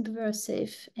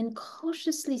subversive and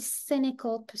cautiously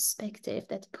cynical perspective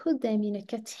that put them in a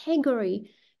category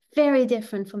very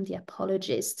different from the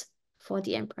apologist for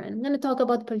the emperor. I'm going to talk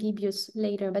about Polybius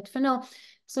later, but for now,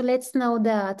 so let's know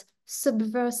that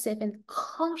subversive and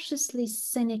cautiously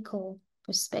cynical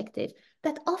perspective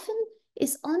that often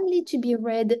is only to be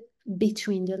read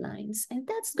between the lines. And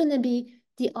that's going to be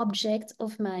the object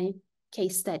of my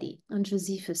case study on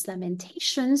Josephus'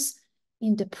 Lamentations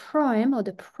in the proem or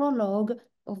the prologue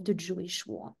of the Jewish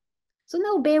War. So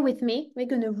now bear with me, we're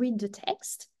going to read the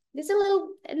text. It's a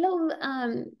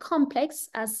little complex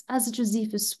as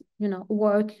Josephus'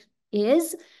 work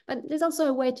is, but there's also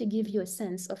a way to give you a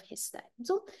sense of his style.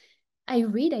 So I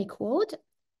quote,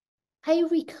 I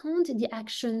recount the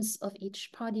actions of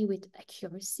each party with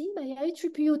accuracy, but I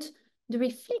attribute the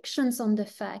reflections on the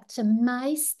fact to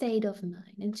my state of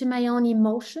mind and to my own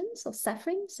emotions or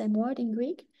suffering, same word in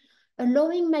Greek,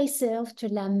 allowing myself to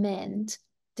lament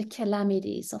the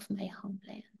calamities of my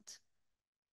homeland.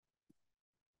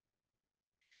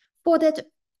 For that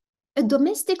a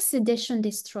domestic sedition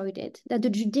destroyed it, that the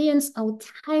Judeans, our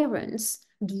tyrants,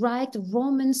 dragged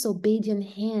Romans' obedient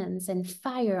hands and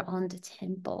fire on the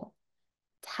temple.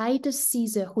 Titus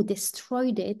Caesar, who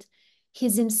destroyed it,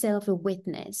 is himself a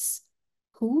witness,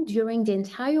 who, during the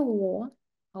entire war,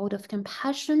 out of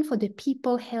compassion for the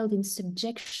people held in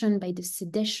subjection by the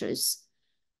seditious,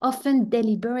 often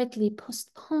deliberately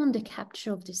postponed the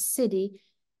capture of the city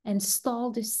and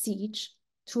stalled the siege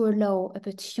to allow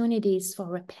opportunities for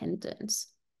repentance.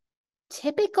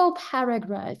 Typical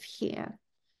paragraph here.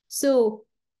 So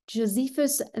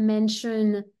Josephus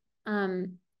mentioned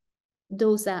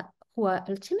those who are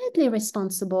ultimately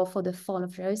responsible for the fall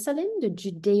of Jerusalem, the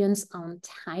Judeans are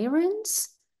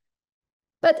tyrants.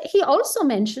 But he also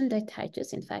mentioned that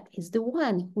Titus, in fact, is the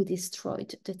one who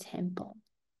destroyed the temple.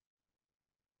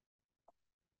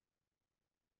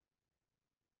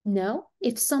 No,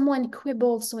 if someone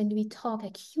quibbles when we talk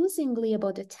accusingly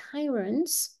about the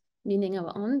tyrants, meaning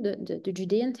our own, the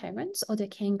Judean tyrants, or the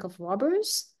king of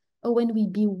robbers, or when we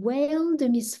bewail the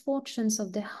misfortunes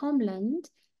of the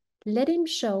homeland, let him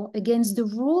show against the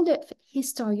rule of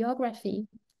historiography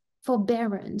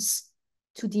forbearance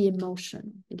to the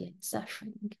emotion against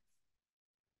suffering.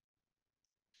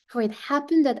 For it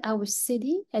happened that our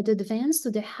city had advanced to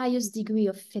the highest degree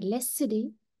of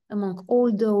felicity among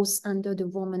all those under the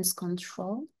Romans'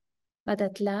 control, but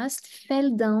at last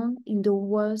fell down in the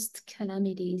worst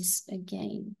calamities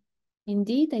again.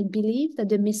 Indeed, I believe that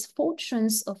the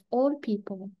misfortunes of all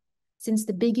people since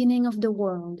the beginning of the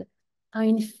world are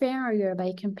inferior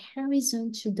by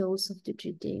comparison to those of the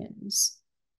Judeans.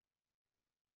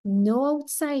 No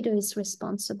outsider is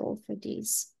responsible for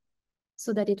this,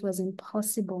 so that it was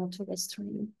impossible to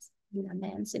restrain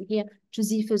laments. And here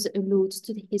Josephus alludes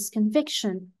to his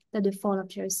conviction that the fall of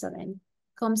Jerusalem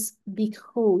comes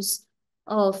because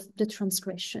of the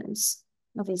transgressions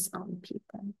of his own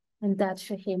people, and that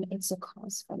for him it's a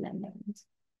cause for lament.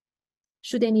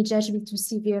 Should any judge be too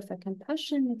severe for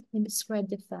compassion, let him ascribe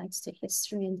the facts to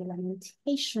history and the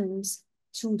Lamentations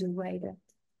to the writer.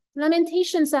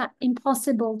 Lamentations are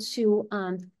impossible to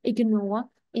ignore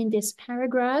in this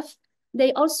paragraph.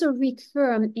 They also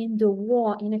recur in the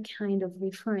war in a kind of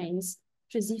refrains.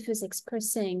 Josephus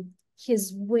expressing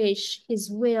his wish, his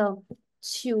will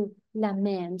to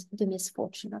lament the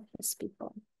misfortune of his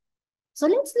people. So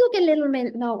let's look a little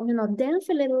bit now, delve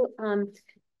a little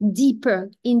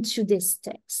deeper into this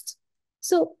text.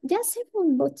 So there are several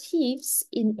motifs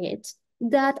in it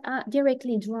that are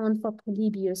directly drawn from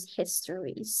Polybius'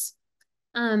 histories.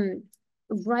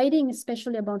 Writing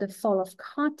especially about the fall of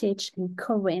Carthage and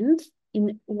Corinth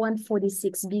in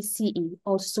 146 BCE,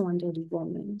 also under the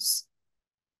Romans.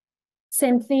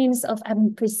 Same themes of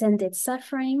unprecedented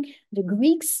suffering. The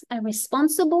Greeks are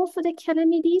responsible for the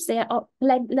calamities. They are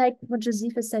like what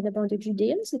Josephus said about the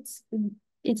Judeans.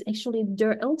 It's actually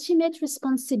their ultimate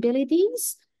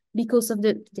responsibilities because of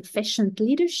the deficient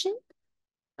leadership.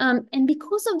 And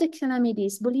because of the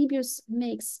calamities, Polybius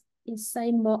makes his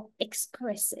side more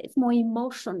expressive, more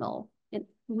emotional. And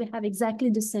we have exactly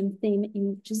the same theme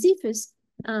in Josephus,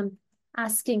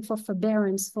 asking for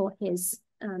forbearance for his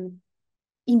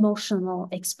emotional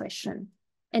expression.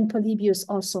 And Polybius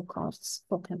also calls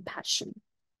for compassion.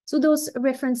 So those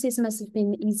references must have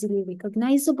been easily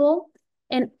recognizable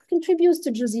and contributes to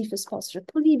Josephus' posture.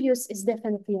 Polybius is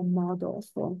definitely a model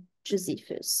for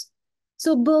Josephus.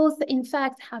 So both, in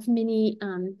fact, have many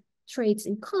traits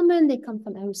in common. They come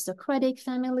from aristocratic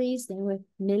families. They were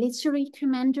military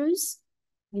commanders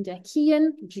in the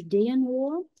Achaean, Judean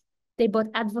war. They both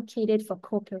advocated for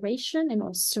cooperation and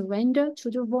or surrender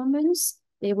to the Romans.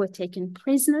 They were taken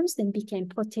prisoners, then became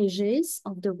protégés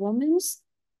of the Romans.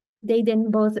 They then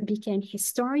both became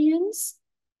historians.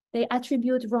 They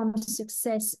attribute Rome's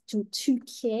success to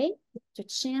Tuque, to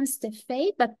chance, to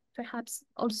fate, but perhaps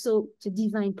also to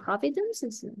divine providence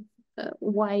is a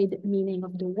wide meaning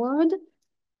of the word.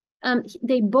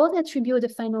 They both attribute the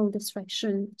final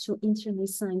destruction to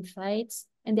internecine fights,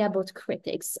 and they are both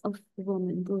critics of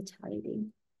Roman brutality.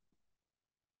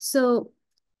 So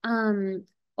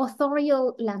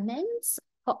authorial laments,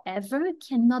 however,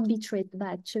 cannot be traced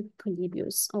back to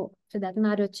Polybius, or for that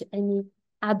matter, to any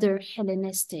other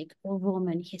Hellenistic or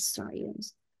Roman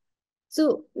historians.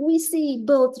 So we see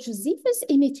both Josephus'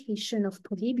 imitation of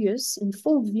Polybius in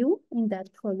full view in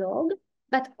that prologue,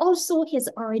 but also his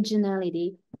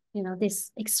originality,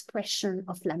 this expression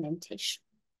of lamentation.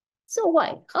 So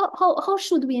why? How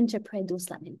should we interpret those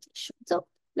lamentations? So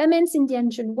laments in the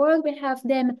ancient world, we have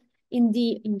them in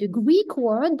the Greek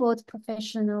world, both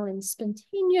professional and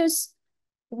spontaneous.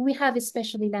 We have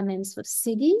especially laments for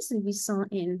cities, we saw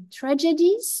in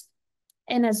tragedies.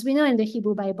 And as we know in the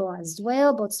Hebrew Bible as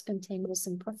well, both spontaneous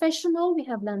and professional, we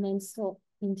have laments for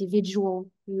individual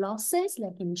losses,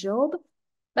 like in Job,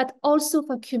 but also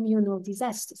for communal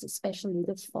disasters, especially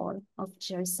the fall of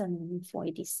Jerusalem in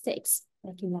 486,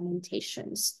 like in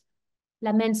Lamentations.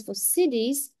 Laments for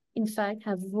cities, in fact,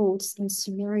 have roots in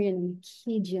Sumerian and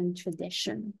Akkadian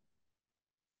tradition.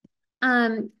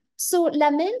 So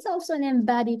laments are also an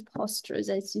embodied postures,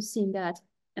 as you see in that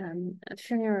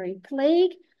funerary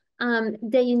plague.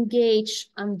 They engage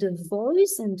the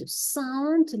voice and the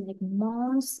sound, like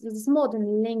moans. This is more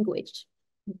than language.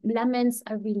 Laments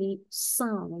are really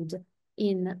sound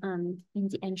in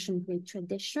the ancient Greek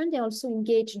tradition. They also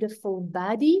engage the full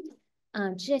body,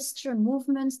 gesture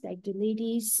movements like the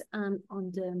ladies on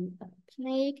the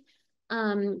plague,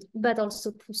 but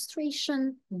also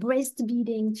prostration, breast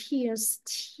beating, tears,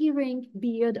 tearing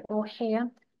beard or hair.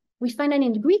 We find that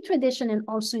in the Greek tradition and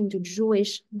also in the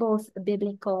Jewish, both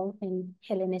biblical and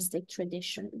Hellenistic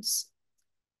traditions.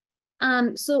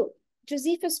 So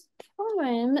Josephus'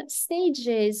 poem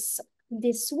stages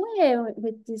this way,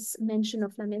 with this mention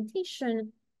of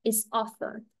lamentation, is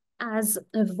offered as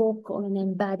a vocal and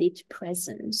embodied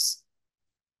presence.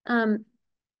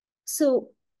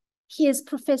 So his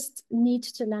professed need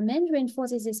to lament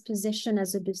reinforces his position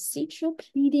as a beseecher,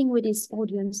 pleading with his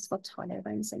audience for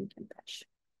tolerance and compassion.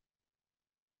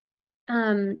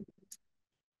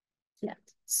 Yeah.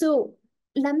 So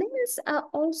laments are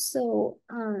also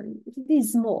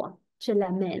there's more to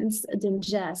laments than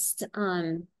just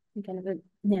kind of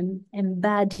an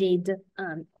embodied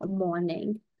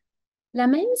mourning.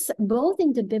 Laments, both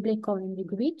in the biblical and the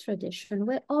Greek tradition,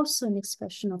 were also an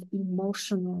expression of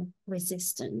emotional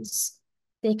resistance.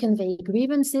 They convey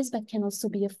grievances, but can also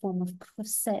be a form of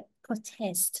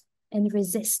protest and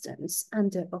resistance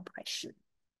under oppression.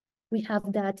 We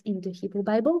have that in the Hebrew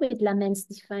Bible, with laments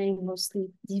defying mostly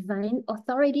divine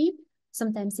authority,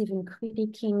 sometimes even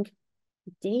critiquing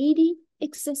deity,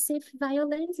 excessive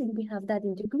violence, and we have that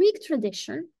in the Greek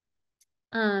tradition.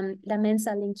 Laments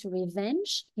are linked to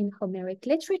revenge in Homeric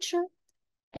literature,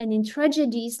 and in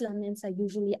tragedies, laments are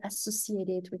usually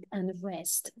associated with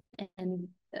unrest and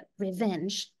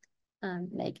revenge,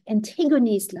 like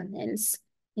Antigone's laments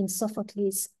in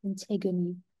Sophocles'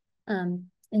 Antigone.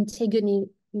 Antigone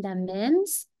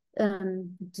laments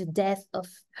the death of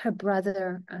her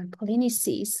brother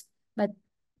Polynices, but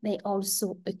they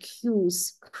also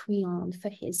accuse Creon for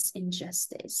his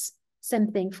injustice.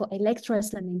 Same thing for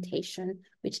Electra's lamentation,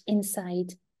 which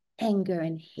incite anger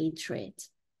and hatred.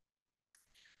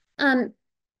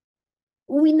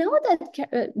 We know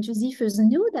that Josephus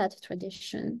knew that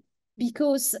tradition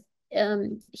because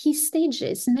he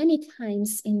stages many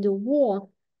times in the war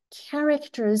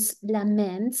characters'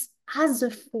 laments as a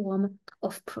form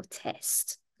of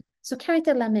protest. So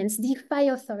character laments defy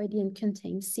authority and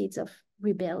contain seeds of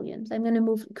rebellion. I'm going to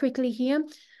move quickly here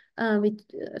with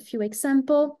a few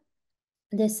examples.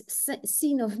 This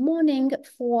scene of mourning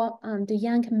for the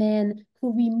young man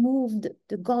who removed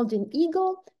the golden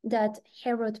eagle that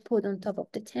Herod put on top of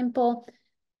the temple.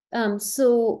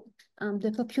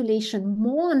 The population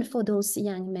mourned for those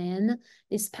young men,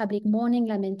 these public mourning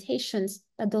lamentations,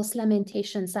 but those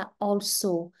lamentations are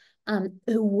also a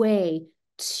way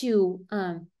to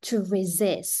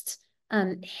resist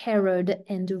Herod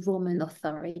and the Roman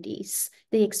authorities.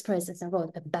 They express, as I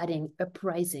wrote, a budding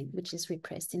uprising, which is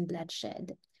repressed in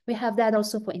bloodshed. We have that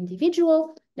also for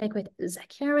individual, like with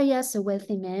Zacharias, a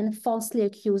wealthy man, falsely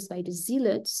accused by the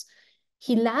zealots.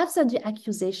 He laughs at the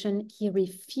accusation, he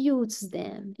refutes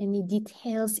them, and he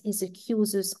details his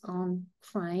accusers on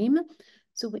crime.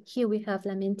 So here we have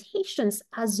lamentations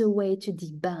as a way to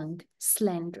debunk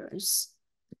slanders.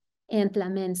 And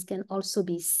laments can also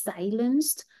be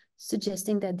silenced,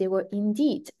 suggesting that they were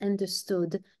indeed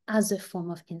understood as a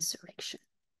form of insurrection.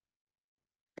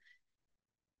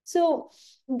 So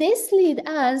this leads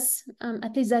us,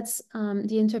 at least that's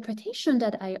the interpretation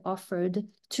that I offered,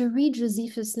 to read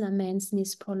Josephus' laments in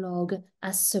his prologue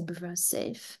as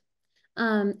subversive.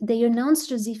 They announce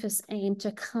Josephus' aim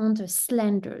to counter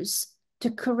slanders,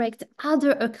 to correct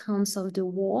other accounts of the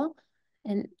war,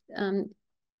 and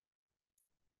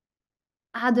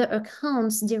other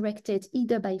accounts directed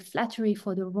either by flattery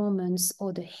for the Romans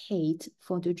or the hate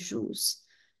for the Jews.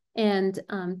 And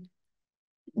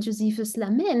Josephus'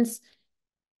 laments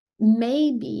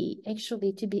may be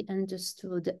actually to be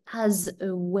understood as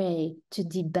a way to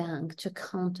debunk, to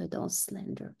counter those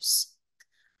slanders.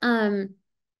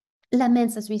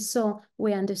 Laments, as we saw,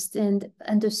 were understood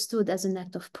as an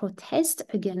act of protest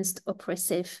against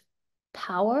oppressive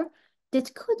power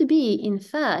that could be, in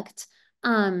fact,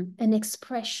 an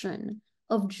expression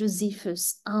of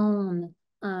Josephus' own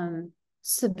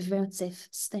subversive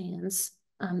stance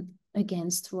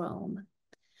against Rome.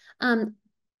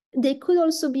 They could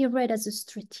also be read as a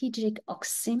strategic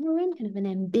oxymoron, kind of an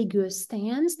ambiguous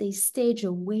stance. They stage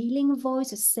a wailing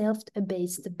voice, a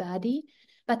self-abased body,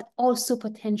 but also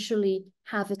potentially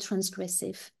have a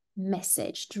transgressive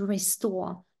message to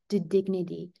restore the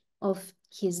dignity of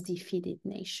his defeated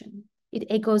nation. It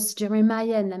echoes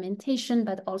Jeremiah and Lamentation,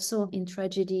 but also in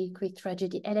tragedy, Greek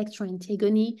tragedy, Electra,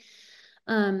 Antigone,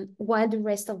 while the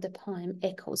rest of the poem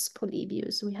echoes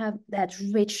Polybius. We have that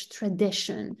rich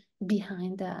tradition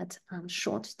behind that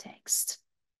short text.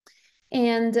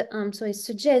 And so I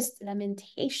suggest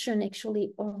Lamentation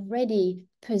actually already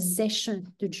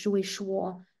positioned the Jewish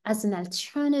war as an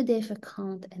alternative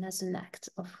account and as an act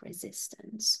of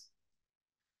resistance.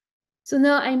 So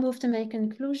now I move to my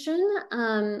conclusion.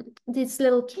 This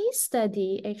little case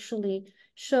study actually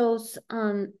shows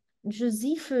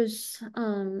Josephus'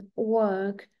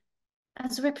 work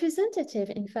as representative,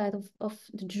 in fact, of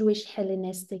the Jewish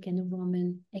Hellenistic and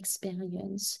Roman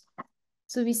experience.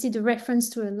 So we see the reference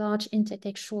to a large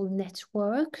intertextual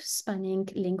network spanning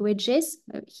languages,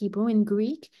 Hebrew and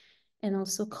Greek, and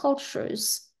also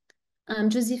cultures.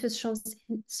 Josephus shows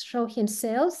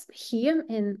himself here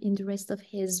and in the rest of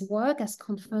his work as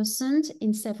conversant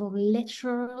in several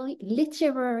literary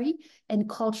and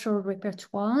cultural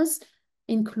repertoires,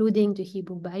 including the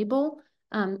Hebrew Bible,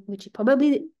 which he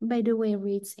probably, by the way,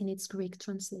 reads in its Greek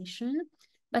translation,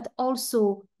 but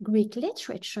also Greek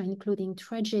literature, including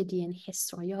tragedy and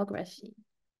historiography.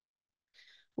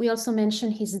 We also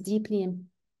mention his deeply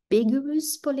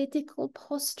ambiguous political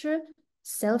posture,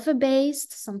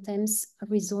 self-abased, sometimes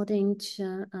resorting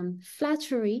to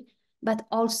flattery, but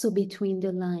also between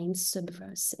the lines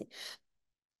subversive.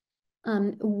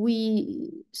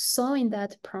 We saw in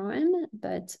that poem,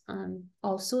 but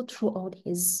also throughout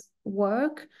his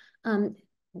work,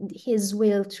 his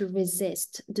will to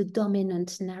resist the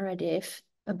dominant narrative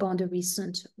about the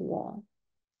recent war.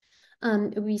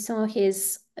 We saw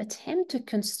his attempt to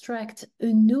construct a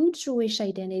new Jewish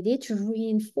identity, to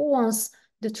reinforce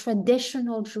the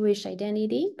traditional Jewish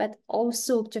identity, but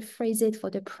also to phrase it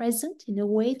for the present in a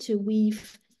way to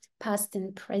weave past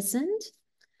and present.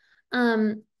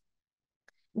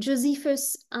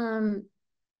 Josephus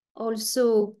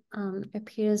also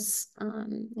appears,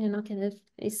 kind of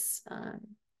is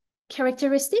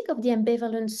characteristic of the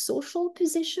ambivalent social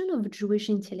position of Jewish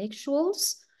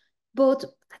intellectuals, both,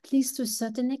 at least to a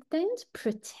certain extent,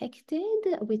 protected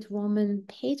with Roman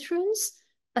patrons,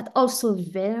 but also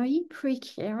very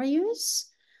precarious.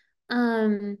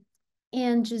 And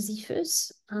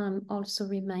Josephus also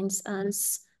reminds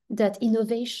us that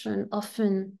innovation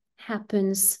often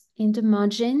happens in the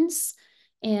margins,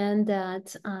 and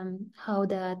that how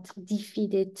that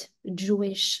defeated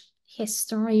Jewish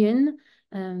historian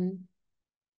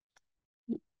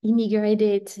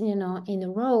immigrated, in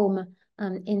Rome,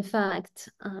 in fact,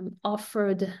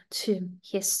 offered to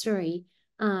history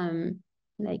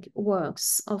like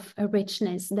works of a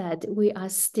richness that we are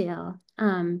still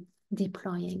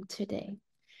deploying today.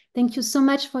 Thank you so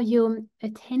much for your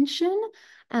attention.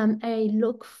 I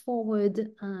look forward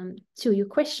to your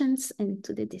questions and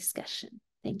to the discussion.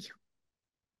 Thank you.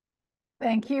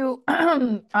 Thank you,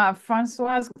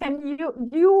 Francoise. Do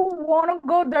you want to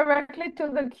go directly to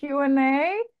the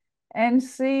Q&A and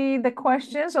see the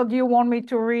questions, or do you want me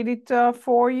to read it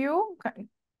for you? Okay.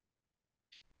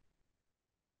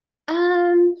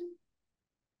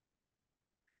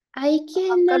 I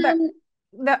can.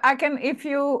 I can, if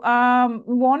you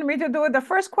want me to do it. The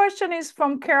first question is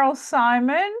from Carol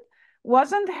Simon.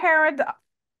 Wasn't Herod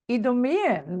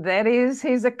Idumean? That is,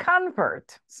 he's a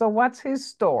convert. So what's his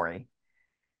story?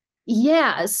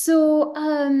 Yeah, so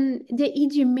the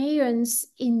Idumeans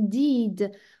indeed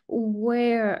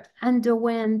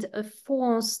underwent a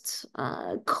forced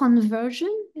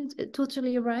conversion.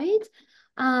 Totally right.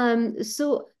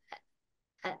 So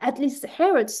at least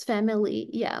Herod's family,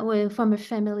 yeah, were from a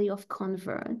family of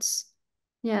converts.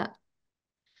 Yeah.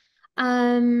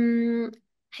 I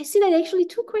see that actually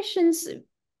two questions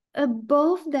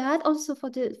above that, also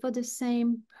for the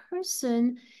same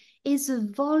person, is a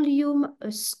volume,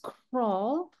 a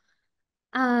scroll.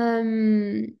 That's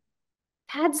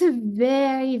a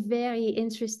very, very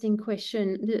interesting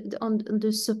question on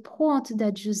the support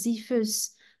that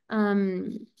Josephus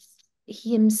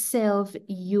himself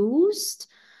used.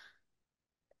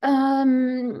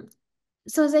 So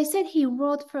as I said, he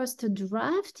wrote first a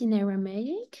draft in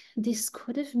Aramaic. This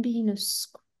could have been a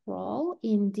scroll,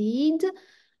 indeed.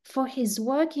 For his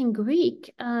work in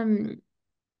Greek, I'm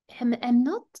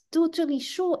not totally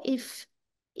sure if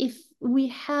we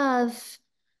have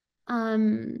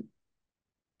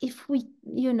if we,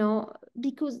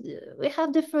 because we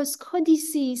have the first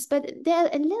codices, but they're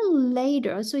a little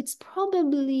later, so it's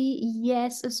probably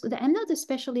yes. I'm not a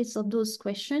specialist of those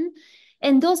questions,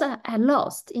 and those are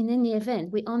lost in any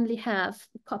event. We only have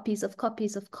copies of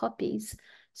copies of copies,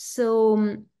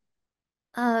 so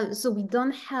so we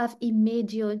don't have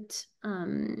immediate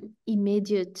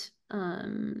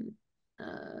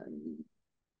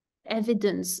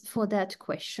evidence for that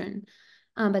question,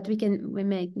 but we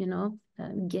make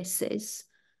guesses.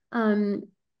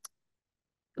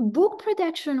 Book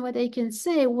production, what I can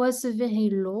say, was a very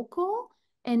local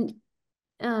and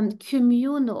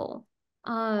communal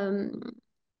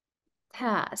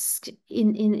task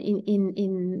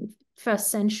in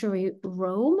first century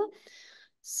Rome.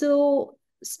 So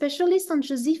specialists on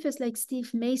Josephus like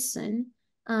Steve Mason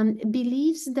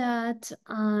believes that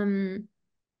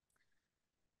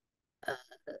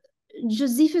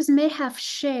Josephus may have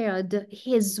shared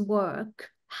his work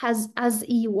as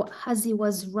he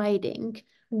was writing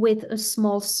with a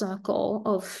small circle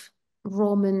of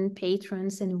Roman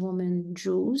patrons and Roman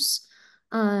Jews.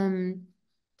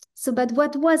 So, but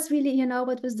what was really,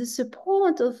 what was the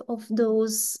support of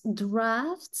those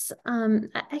drafts?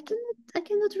 I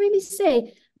cannot really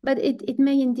say, but it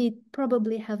may indeed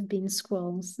probably have been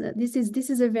scrolls. This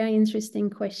is a very interesting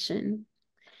question,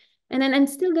 and then I'm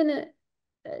still gonna.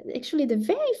 Actually, the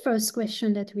very first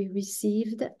question that we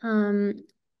received,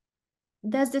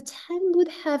 does the Talmud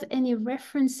have any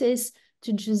references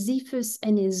to Josephus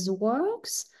and his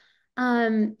works?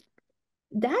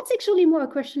 That's actually more a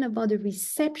question about the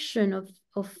reception of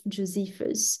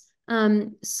Josephus.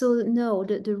 So no,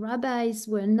 the rabbis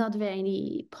were not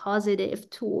very positive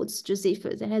towards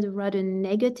Josephus. They had a rather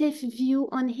negative view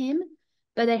on him,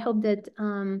 but I hope that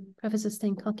Professor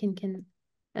Steinkocken can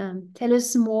tell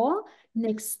us more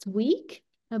next week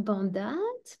about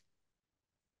that.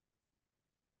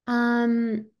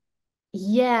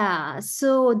 Yeah,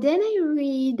 so then I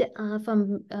read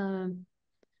from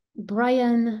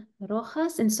Brian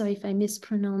Rojas, and sorry if I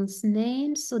mispronounce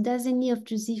names. So does any of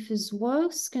Josephus'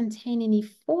 works contain any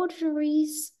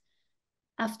forgeries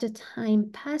after time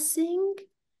passing?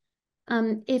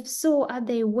 If so, are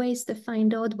there ways to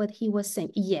find out what he was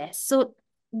saying? Yes, so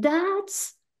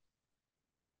that's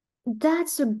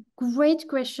a great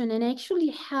question, and I actually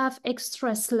have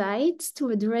extra slides to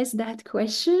address that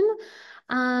question.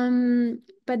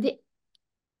 But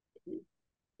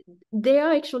they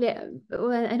are actually,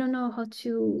 well, I don't know how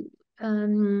to,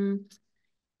 I'm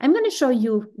going to show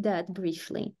you that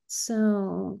briefly.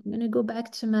 So I'm going to go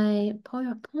back to my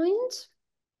PowerPoint.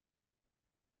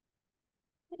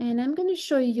 And I'm going to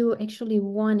show you actually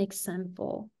one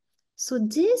example. So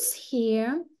this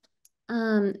here,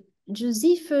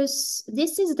 Josephus,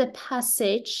 this is the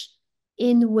passage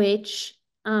in which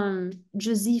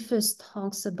Josephus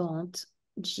talks about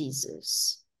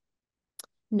Jesus.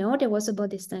 No, there was about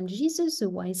this time Jesus, a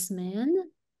wise man,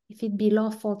 if it be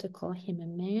lawful to call him a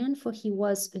man, for he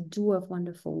was a doer of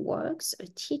wonderful works, a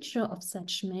teacher of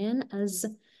such men as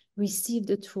received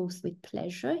the truth with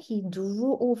pleasure. He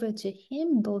drew over to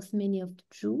him both many of the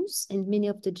Jews and many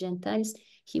of the Gentiles.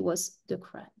 He was the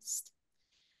Christ.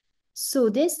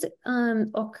 So this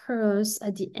occurs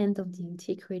at the end of the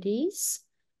Antiquities.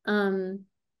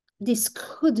 This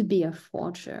could be a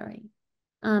forgery.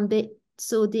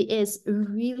 So there is a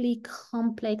really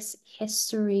complex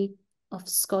history of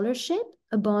scholarship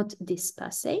about this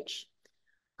passage.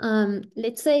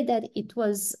 Let's say that it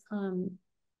was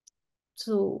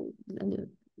so in the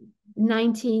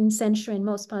 19th century and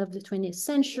most part of the 20th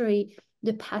century,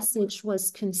 the passage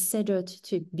was considered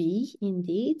to be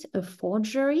indeed a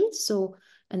forgery, so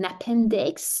an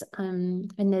appendix, an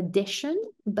addition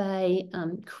by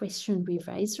Christian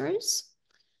revisers.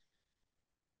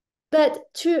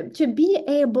 But to be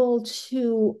able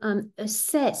to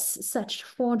assess such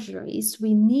forgeries,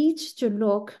 we need to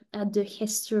look at the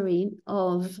history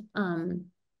of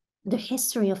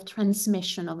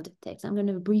transmission of the text. I'm going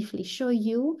to briefly show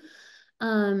you.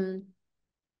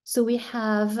 So we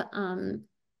have a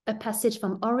passage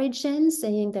from Origen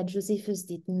saying that Josephus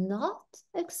did not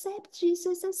accept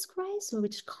Jesus as Christ,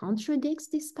 which contradicts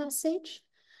this passage.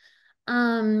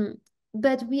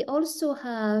 But we also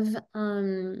have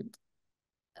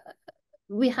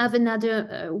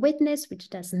another witness which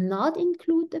does not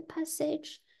include the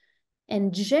passage.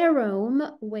 And Jerome,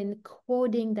 when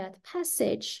quoting that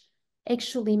passage,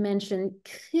 actually mentioned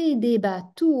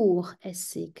credebatur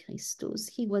esse Christus.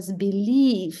 He was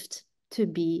believed to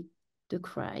be the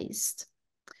Christ.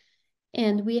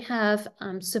 And we have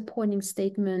supporting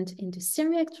statement in the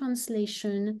Syriac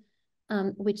translation,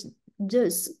 which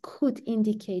could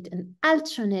indicate an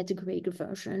alternate Greek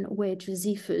version where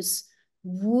Josephus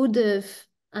would have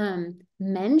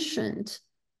mentioned,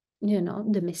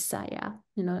 the Messiah,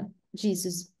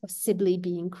 Jesus possibly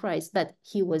being Christ, but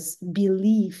he was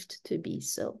believed to be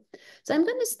so. So I'm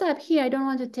going to stop here. I don't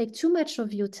want to take too much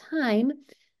of your time,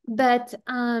 but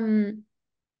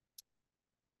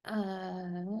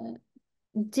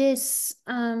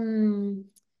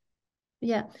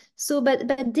yeah. So,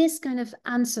 but this kind of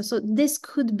answer. So this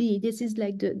could be. This is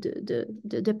like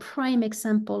the prime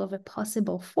example of a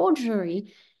possible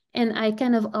forgery, and I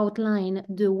kind of outline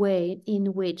the way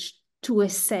in which to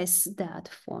assess that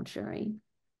forgery,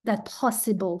 that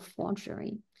possible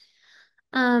forgery.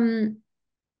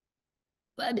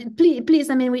 Please.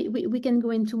 I mean, we can go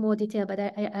into more detail, but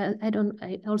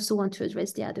I also want to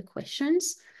address the other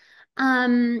questions.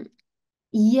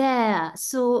 Yeah.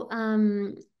 So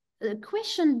a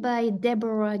question by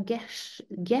Deborah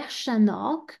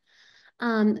Gershanok,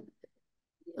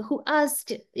 who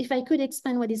asked if I could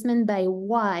explain what is meant by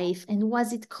wife, and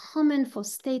was it common for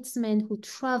statesmen who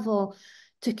travel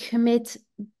to commit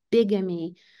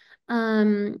bigamy?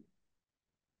 Yeah,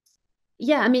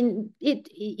 I mean,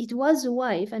 it was a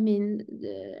wife. I mean,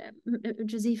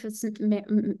 Josephus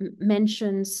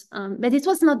mentions, but it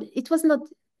was not.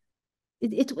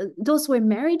 Those were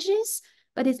marriages,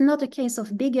 but it's not a case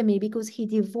of bigamy because he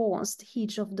divorced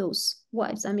each of those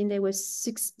wives. I mean, they were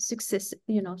succeeding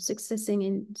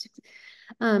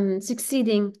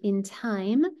in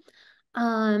time.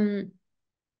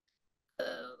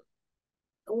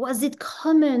 Was it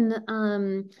common?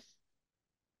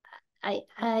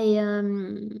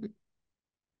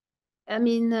 I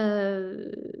mean,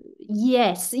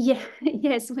 yes, yeah,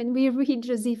 yes. When we read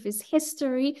Josephus'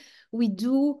 history, we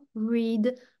do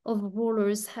read of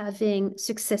rulers having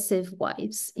successive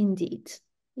wives, indeed.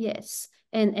 Yes,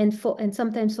 and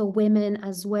sometimes for women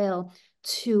as well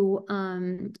to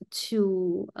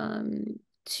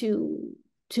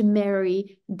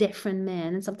marry different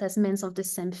men, and sometimes men of the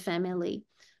same family,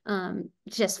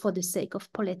 just for the sake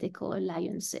of political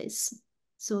alliances.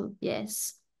 So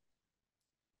yes.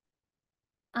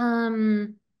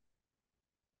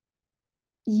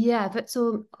 Yeah, but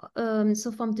so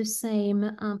from the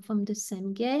same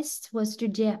guest, was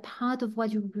Judea part of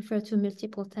what you refer to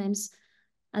multiple times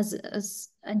as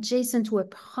adjacent to a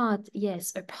part?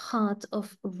 Yes, a part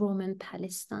of Roman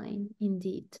Palestine,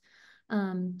 indeed.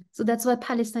 So that's why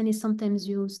Palestine is sometimes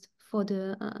used for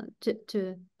the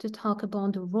to talk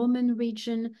about the Roman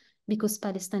region, because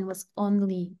Palestine was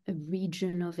only a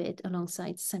region of it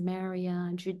alongside Samaria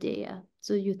and Judea.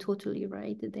 So you're totally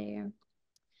right there.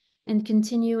 And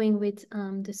continuing with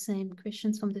the same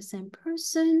questions from the same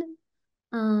person.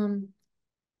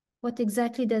 What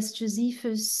exactly does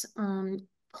Josephus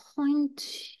point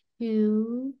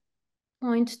to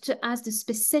as the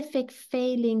specific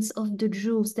failings of the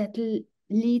Jews that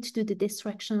lead to the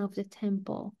destruction of the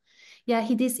temple? Yeah,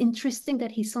 it is interesting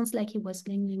that he sounds like he was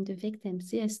blaming the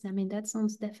victims. Yes, I mean, that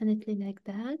sounds definitely like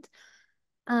that.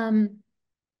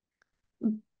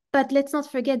 But let's not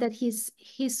forget that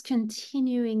he's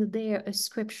continuing there a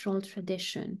scriptural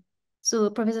tradition. So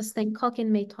Professor Steinkocken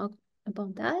may talk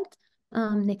about that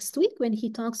next week when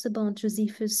he talks about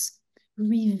Josephus'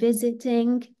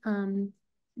 revisiting the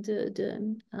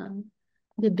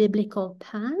biblical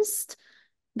past.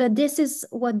 But this is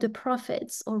what the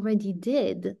prophets already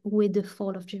did with the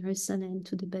fall of Jerusalem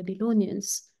to the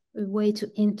Babylonians, a way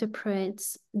to interpret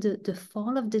the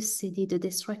fall of the city, the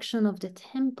destruction of the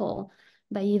temple,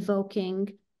 by evoking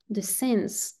the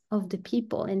sins of the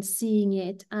people and seeing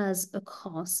it as a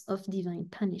cause of divine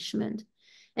punishment.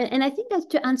 And I think that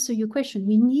to answer your question,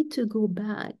 we need to go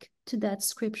back to that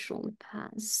scriptural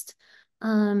past,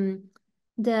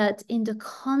 that in the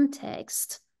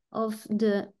context of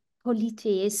the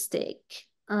polytheistic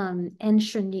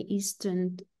ancient Near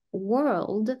Eastern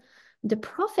world, the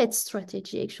prophet's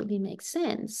strategy actually makes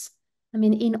sense. I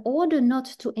mean, in order not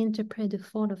to interpret the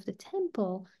fall of the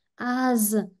temple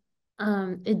as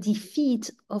a defeat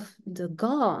of the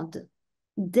god,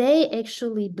 they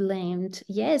actually blamed,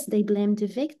 yes, they blamed the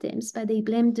victims, but they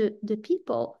blamed the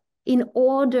people in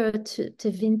order to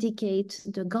vindicate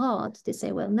the God. They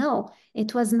say, well, no,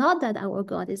 it was not that our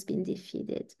God has been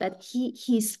defeated, but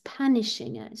he's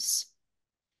punishing us.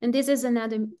 And this is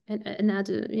another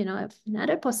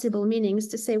possible meaning is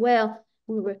to say, well,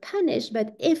 we were punished,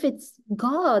 but if it's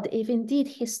God, if indeed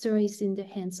history is in the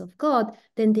hands of God,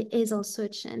 then there is also a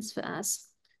chance for us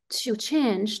to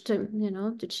change,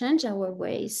 to change our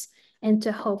ways and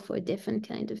to hope for a different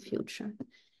kind of future.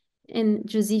 And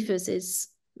Josephus is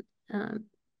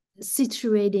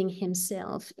situating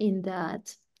himself in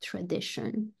that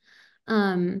tradition,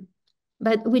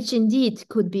 but which indeed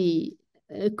could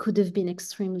have been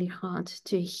extremely hard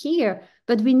to hear.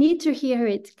 But we need to hear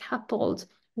it coupled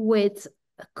with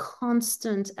a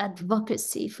constant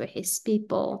advocacy for his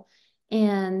people.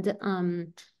 And I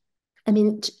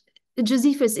mean,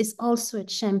 Josephus is also a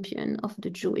champion of the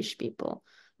Jewish people,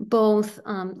 both,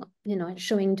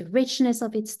 showing the richness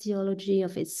of its theology,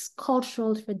 of its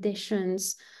cultural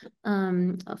traditions,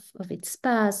 of its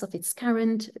past, of its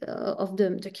current, of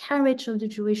the courage of the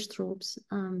Jewish troops.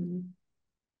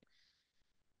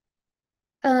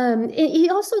 He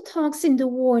also talks in the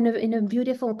war in a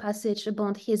beautiful passage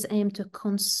about his aim to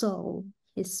console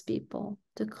his people,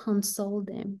 to console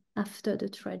them after the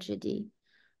tragedy.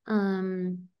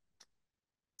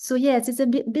 So yes, it's a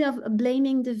bit of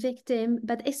blaming the victim,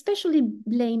 but especially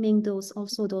blaming those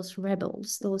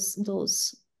rebels, those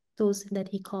that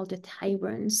he called the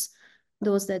tyrants,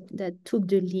 those that took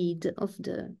the lead of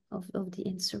the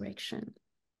insurrection.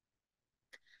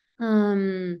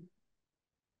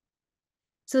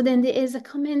 So then there is a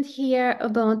comment here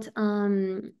about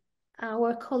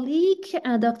our colleague,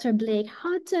 Dr. Blake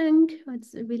Hartung.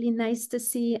 It's really nice to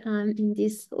see in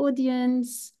this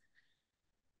audience.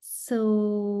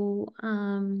 So,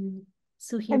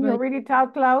 he Can you read it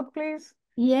out loud, please?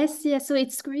 Yes. So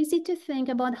it's crazy to think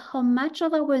about how much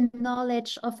of our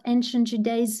knowledge of ancient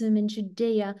Judaism and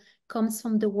Judea comes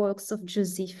from the works of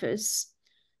Josephus.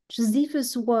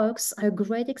 Josephus' works are a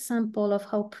great example of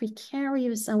how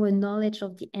precarious our knowledge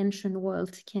of the ancient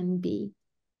world can be.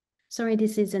 Sorry,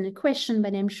 this isn't a question,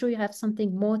 but I'm sure you have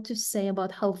something more to say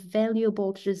about how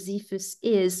valuable Josephus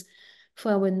is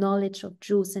for our knowledge of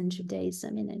Jews and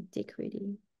Judaism in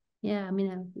antiquity. Yeah, I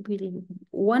mean, really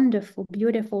wonderful,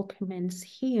 beautiful comments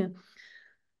here,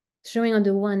 showing on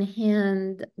the one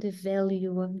hand the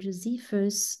value of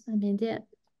Josephus.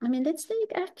 Let's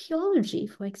take archaeology,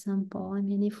 for example. I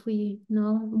mean, if we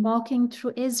walking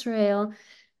through Israel,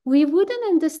 we wouldn't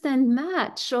understand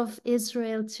much of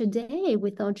Israel today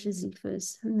without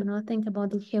Josephus. Think about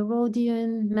the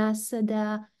Herodian,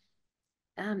 Masada,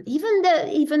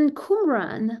 even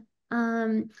Qumran.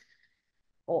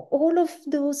 All of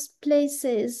those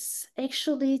places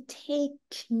actually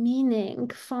take meaning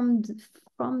from the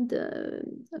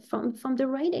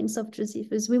writings of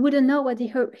Josephus. We wouldn't know what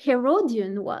the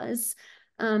Herodian was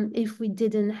if we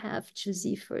didn't have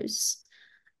Josephus.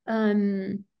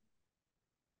 And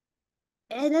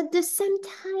at the same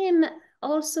time,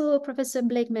 also Professor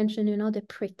Blake mentioned, the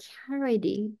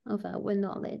precarity of our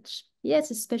knowledge. Yes,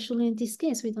 especially in this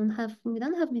case, we don't have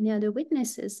many other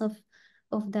witnesses of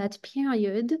that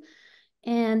period,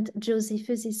 and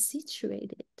Josephus is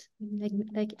situated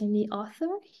like any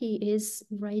author. He is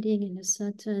writing in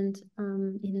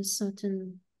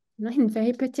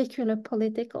very particular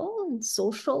political and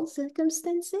social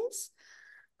circumstances.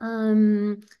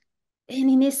 And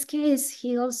in his case,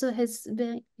 he also has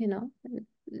very,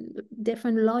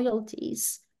 different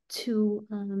loyalties to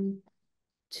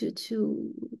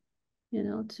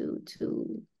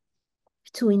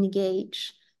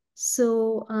engage.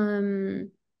 So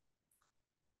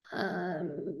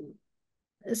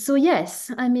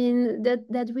yes, I mean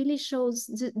that really shows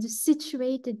the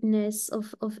situatedness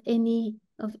of any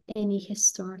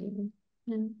historian.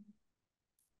 Yeah.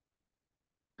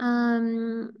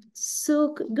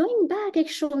 So going back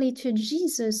actually to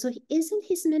Jesus, so isn't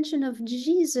his mention of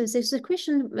Jesus, there's a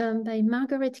question by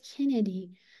Margaret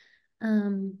Kennedy,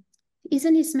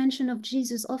 isn't his mention of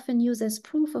Jesus often used as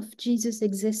proof of Jesus'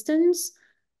 existence?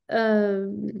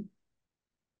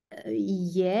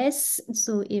 Yes,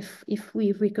 so if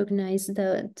we recognize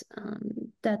that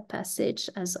that passage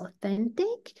as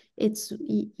authentic, it's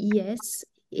yes,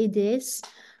 it is.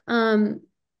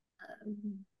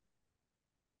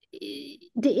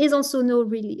 There is also no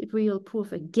really real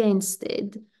proof against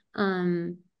it,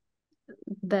 but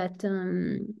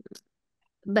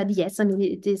yes, I mean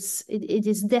it is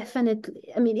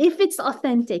definitely. I mean, if it's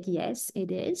authentic, yes,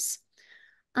 it is.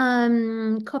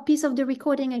 Copies of the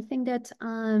recording. I think that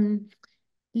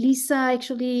Lisa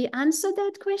actually answered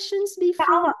that questions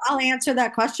before. I'll answer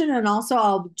that question, and also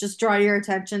I'll just draw your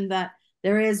attention that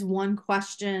there is one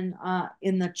question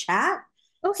in the chat.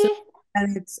 Okay. So,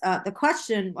 and it's the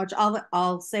question, which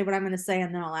I'll say what I'm going to say,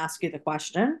 and then I'll ask you the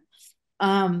question.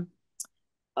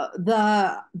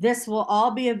 This will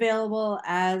all be available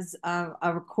as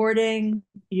a recording.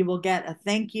 You will get a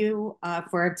thank you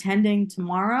for attending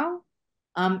tomorrow,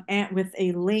 and with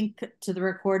a link to the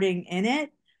recording in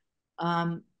it.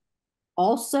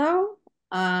 Also,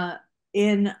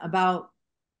 in about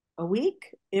a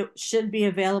week, it should be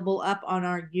available up on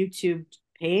our YouTube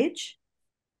page.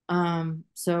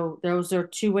 So those are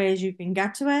two ways you can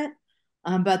get to it.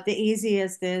 But the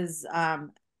easiest is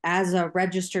as a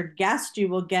registered guest, you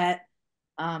will get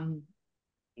a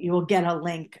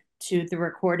link to the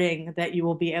recording that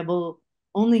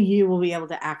only you will be able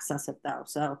to access it though.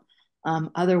 So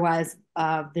otherwise,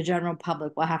 the general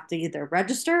public will have to either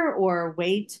register or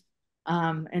wait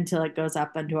until it goes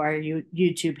up onto our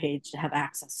YouTube page to have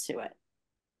access to it.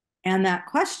 And that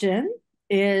question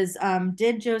is,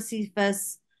 did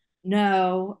Josephus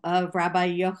know of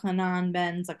Rabbi Yochanan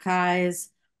ben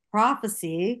Zakkai's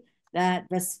prophecy that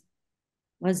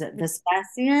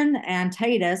Vespasian and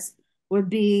Titus would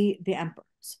be the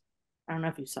emperors? I don't know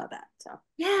if you saw that. So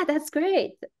yeah, that's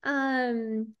great.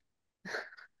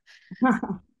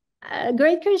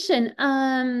 Great question.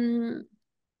 I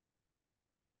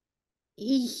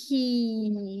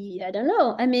don't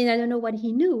know. I mean, I don't know what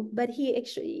he knew, but he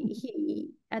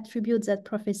attributes that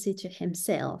prophecy to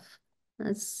himself.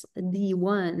 That's the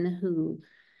one who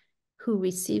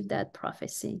received that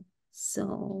prophecy.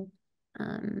 So,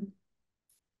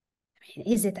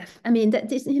 is it? I mean,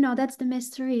 that is, that's the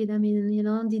mystery. I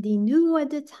mean, did he knew at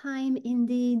the time?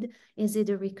 Indeed, is it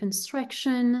a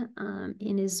reconstruction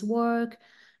in his work?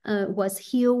 Was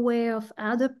he aware of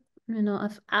other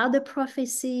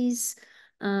prophecies?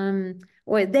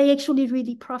 Were they actually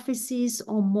really prophecies,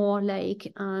 or more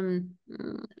like an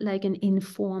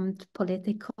informed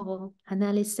political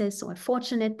analysis or a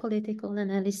fortunate political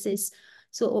analysis?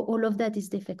 So all of that is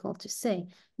difficult to say,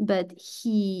 but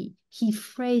he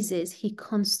phrases, he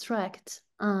constructs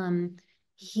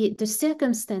the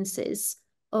circumstances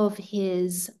of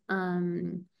his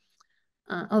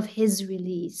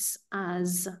release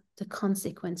as the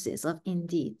consequences of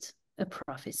indeed a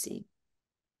prophecy.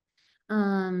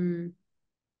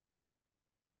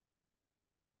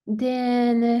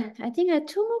 Then I think I had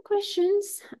two more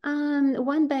questions.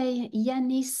 One by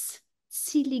Yanis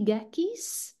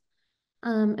Tsiligakis.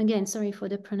 Again, sorry for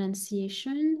the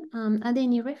pronunciation. Are there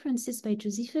any references by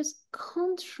Josephus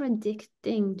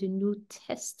contradicting the New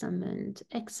Testament?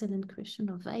 Excellent question,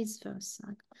 or vice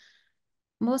versa.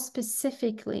 More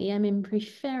specifically, I'm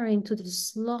referring to the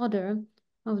slaughter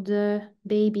of the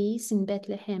babies in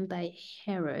Bethlehem by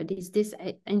Herod. Is this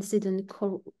incident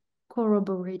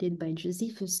corroborated by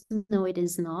Josephus? No, it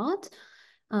is not.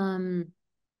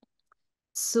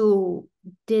 So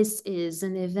this is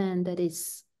an event that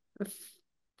is,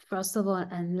 first of all,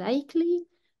 unlikely,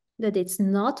 that it's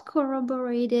not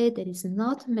corroborated, that is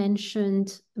not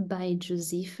mentioned by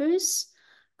Josephus.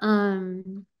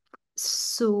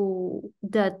 So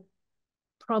that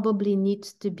probably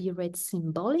needs to be read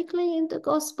symbolically in the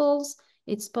Gospels.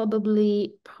 It's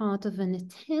probably part of an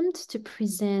attempt to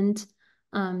present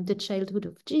the childhood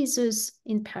of Jesus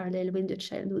in parallel with the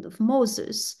childhood of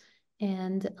Moses,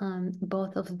 and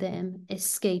both of them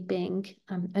escaping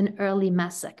an early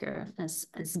massacre as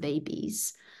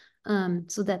babies.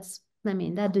 So that's,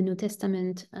 that the New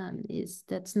Testament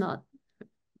that's not,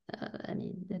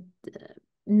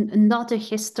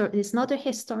 it's not a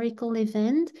historical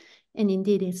event, and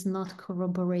indeed it's not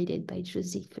corroborated by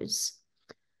Josephus.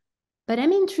 But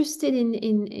I'm interested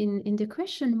in the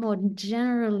question more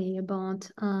generally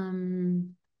about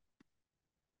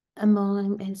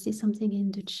I see something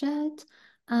in the chat.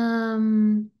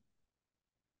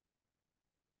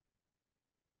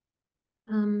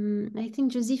 I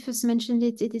think Josephus mentioned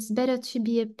it. It is better to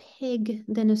be a pig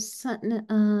than a son.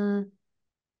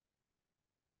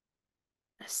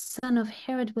 A son of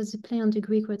Herod was a play on the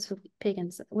Greek word for pig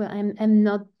and son. Well, I'm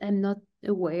not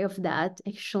aware of that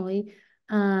actually.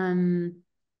 I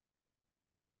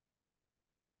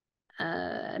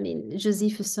mean,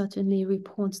 Josephus certainly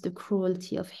reports the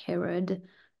cruelty of Herod.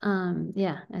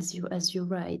 Yeah, as you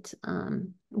write,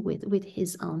 with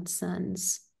his own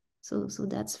sons. So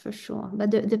that's for sure.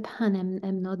 But the pun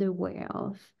I'm not aware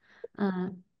of.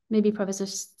 Maybe Professor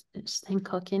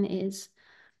Steinkocken is.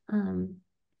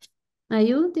 Are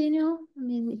you, Daniel? I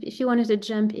mean, if you wanted to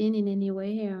jump in any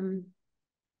way.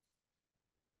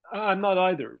 I'm not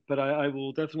either, but I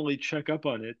will definitely check up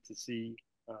on it to see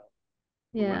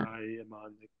when Yeah. I am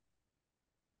on the.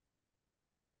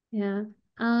 Yeah.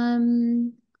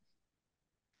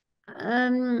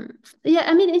 Yeah,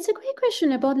 I mean, it's a great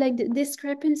question about like the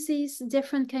discrepancies,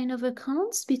 different kind of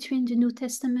accounts between the New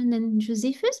Testament and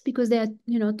Josephus, because there are,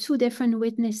 two different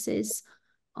witnesses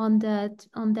on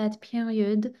that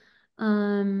period.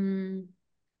 I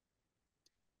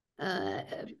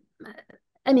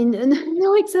mean,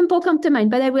 no example come to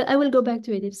mind, but I will go back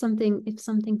to it if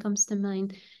something comes to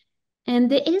mind. And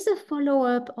there is a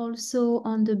follow-up also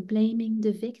on the blaming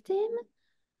the victim.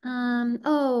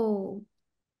 Oh,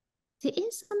 there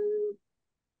is some.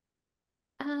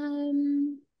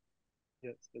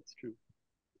 Yes, that's true.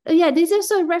 Yeah, there's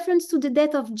also a reference to the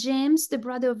death of James, the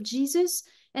brother of Jesus,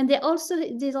 and there's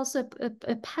also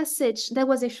a passage that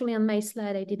was actually on my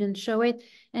slide. I didn't show it,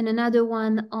 and another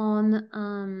one on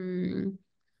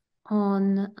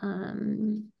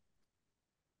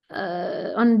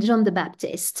John the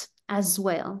Baptist as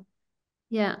well.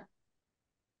 Yeah.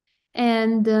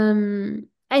 And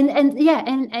yeah,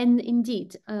 and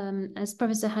indeed, as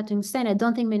Professor Hattung said, I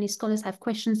don't think many scholars have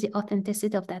questioned the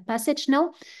authenticity of that passage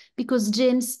now, because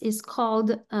James is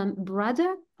called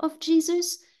brother of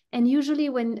Jesus, and usually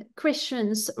when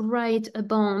Christians write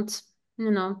about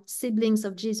siblings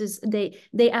of Jesus, they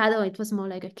add, oh, it was more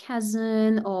like a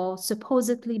cousin or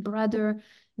supposedly brother.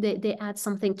 They add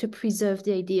something to preserve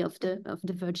the idea of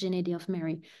the virginity of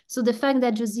Mary. So the fact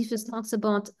that Josephus talks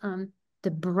about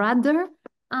the brother,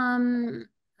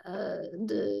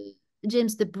 the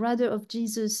James, the brother of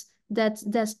Jesus,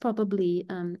 that's probably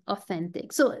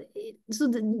authentic. So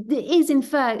there is, in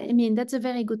fact, I mean, that's a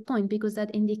very good point, because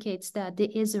that indicates that there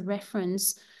is a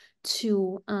reference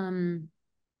to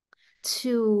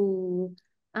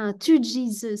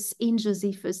Jesus in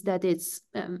Josephus that is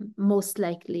most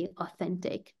likely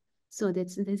authentic. So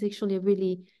that's actually a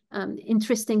really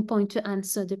interesting point to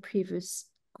answer the previous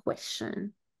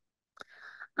question.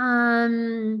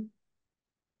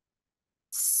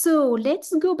 So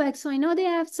let's go back. So I know they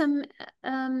have some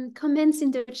comments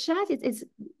in the chat. It's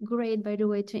great, by the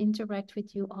way, to interact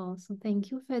with you all. So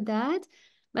thank you for that.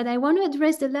 But I want to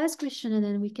address the last question, and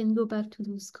then we can go back to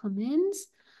those comments.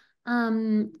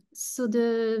 So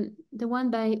the one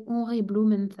by Henri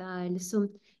Blumenthal. So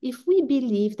if we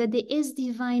believe that there is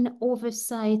divine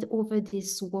oversight over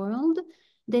this world,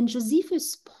 then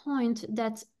Josephus' point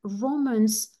that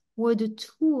Romans were the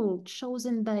tool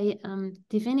chosen by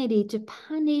divinity to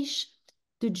punish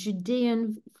the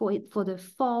Judean for the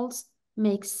faults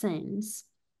makes sense.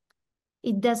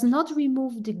 It does not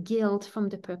remove the guilt from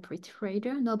the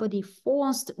perpetrator. Nobody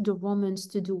forced the Romans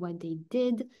to do what they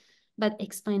did, but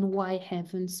explain why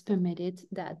heavens permitted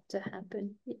that to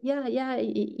happen. Yeah,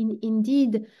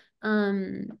 indeed.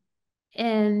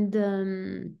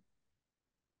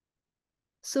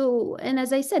 So, and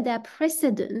as I said, there are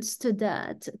precedents to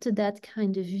that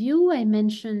kind of view. I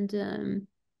mentioned the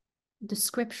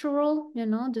scriptural,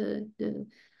 the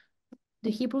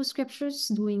Hebrew scriptures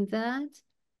doing that.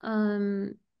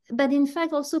 But in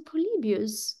fact, also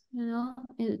Polybius,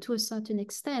 to a certain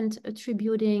extent,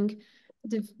 attributing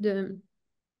the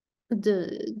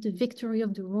victory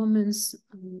of the Romans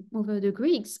over the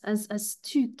Greeks as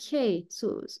 2K.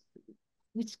 So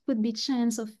which could be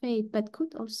chance of fate, but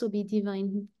could also be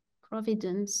divine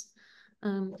providence,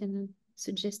 and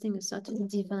suggesting a certain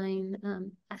divine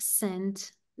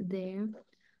ascent there.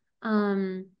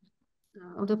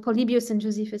 Although Polybius and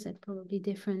Josephus had probably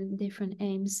different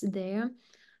aims there.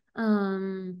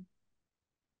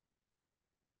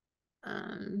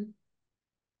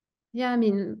 Yeah, I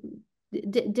mean,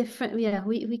 different. Yeah,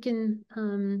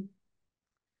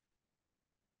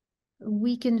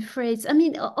 we can phrase. I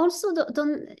mean, also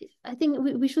I think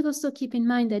we should also keep in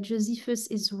mind that Josephus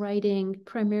is writing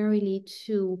primarily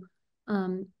to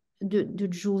the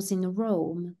Jews in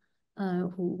Rome,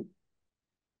 who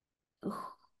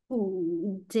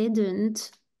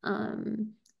didn't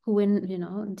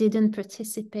didn't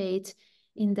participate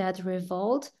in that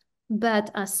revolt, but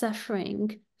are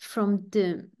suffering from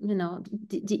the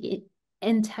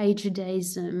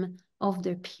anti-Judaism of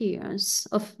their peers,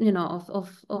 of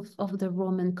the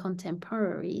Roman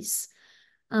contemporaries.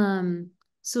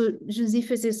 So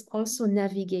Josephus is also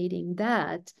navigating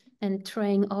that and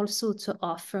trying also to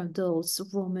offer those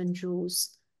Roman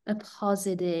Jews a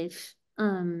positive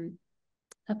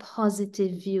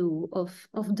view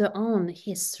of their own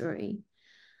history.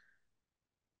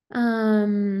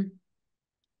 And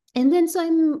then, so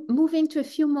I'm moving to a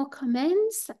few more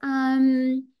comments.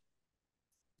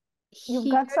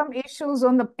 You've got some issues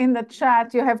in the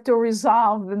chat. You have to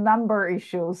resolve the number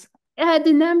issues.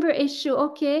 The number issue,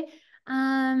 okay.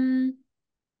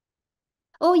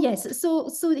 Oh yes, so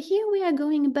here we are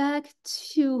going back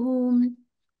to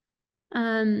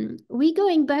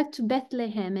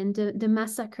Bethlehem and the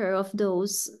massacre of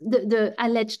those, the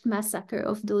alleged massacre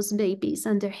of those babies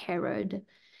under Herod.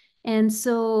 And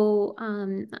so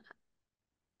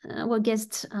our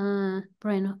guest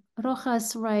Brian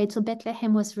Rojas, right? So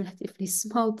Bethlehem was a relatively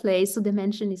small place, so the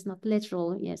mention is not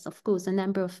literal. Yes, of course, the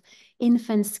number of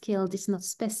infants killed is not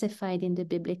specified in the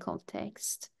biblical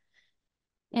text.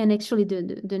 And actually,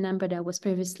 the number that was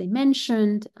previously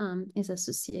mentioned is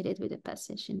associated with a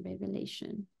passage in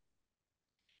Revelation.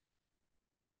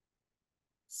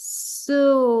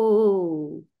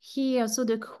 So here, so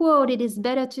the quote, "It is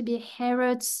better to be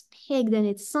Herod's pig than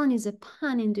its son," is a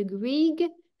pun in the Greek,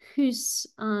 hus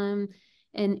and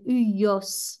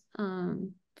uios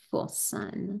for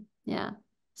son. Yeah.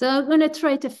 So I'm going to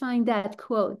try to find that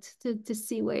quote to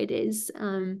see where it is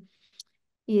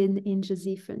in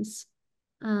Josephus.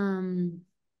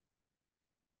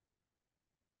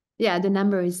 Yeah, the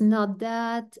number is not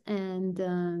that, and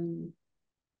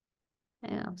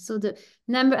yeah, so the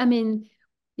number, I mean,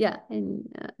 yeah, and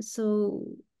so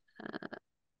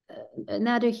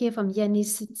another here from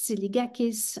Yanis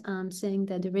Tsiligakis saying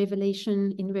that in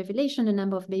Revelation, the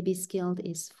number of babies killed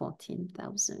is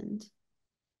 14,000.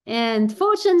 And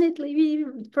fortunately,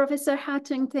 Professor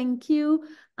Hartung, thank you.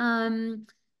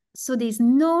 So there's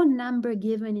no number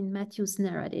given in Matthew's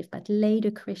narrative, but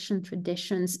later Christian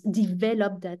traditions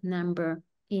developed that number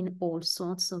in all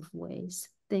sorts of ways.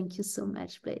 Thank you so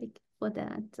much, Blake, for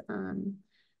that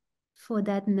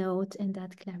note and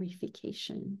that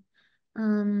clarification.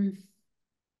 And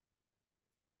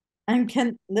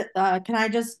can I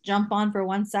just jump on for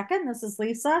 1 second? This is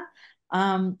Lisa.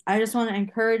 I just want to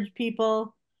encourage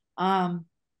people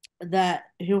that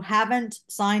who haven't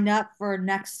signed up for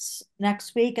next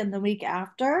week and the week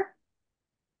after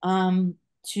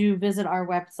to visit our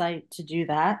website to do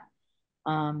that.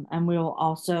 And we will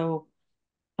also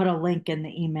put a link in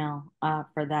the email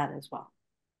for that as well.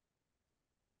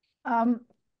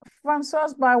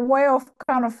 Francoise, by way of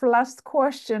kind of last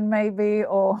question maybe,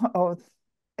 or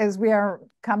as we are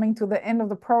coming to the end of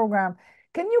the program,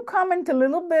 can you comment a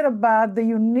little bit about the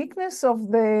uniqueness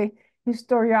of the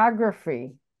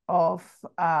historiography of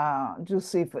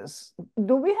Josephus?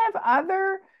 Do we have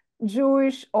other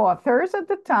Jewish authors at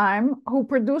the time who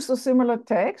produce a similar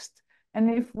text? And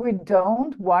if we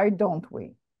don't, why don't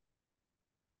we?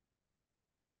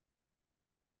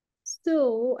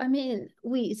 So, I mean,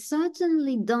 we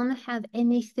certainly don't have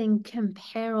anything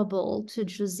comparable to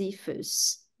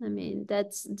Josephus. I mean,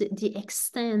 that's the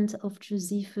extent of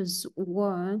Josephus'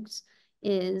 works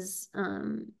is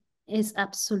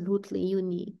absolutely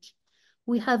unique.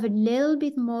 We have a little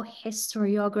bit more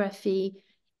historiography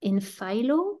in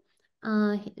Philo.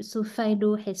 So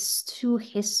Philo has 2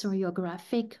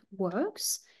 historiographic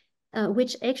works,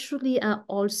 which actually are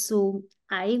also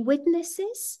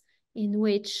eyewitnesses, in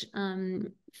which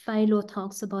Philo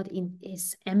talks about in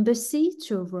his embassy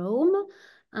to Rome,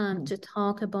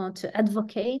 to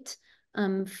advocate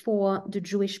for the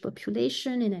Jewish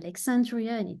population in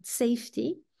Alexandria and its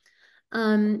safety.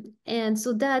 And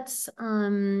so that's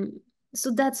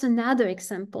another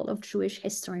example of Jewish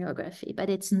historiography, but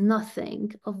it's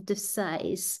nothing of the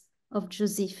size of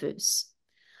Josephus.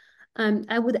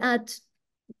 I would add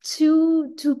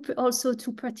two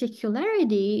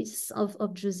particularities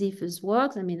of Josephus'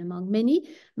 works, I mean, among many,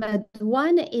 but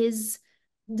one is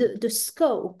the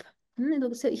scope.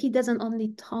 So he doesn't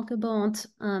only talk about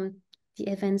the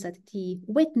events that he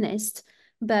witnessed,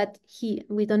 but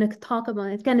we're going to talk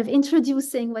about it, kind of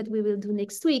introducing what we will do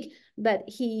next week, but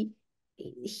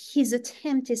his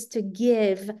attempt is to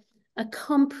give a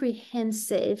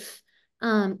comprehensive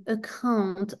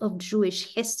account of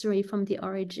Jewish history from the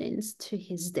origins to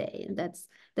his day. And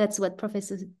that's what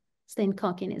Professor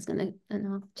Steinkokin is going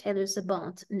to tell us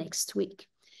about next week.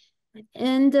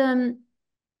 And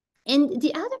And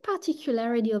the other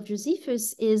particularity of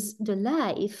Josephus is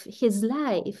his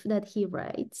life that he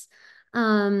writes.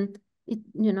 Kind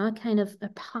of a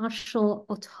partial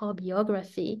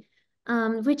autobiography,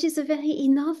 which is a very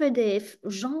innovative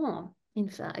genre, in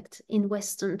fact, in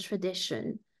Western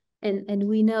tradition. And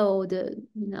we know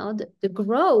the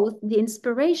growth, the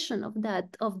inspiration of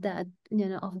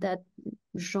that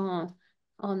genre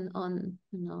on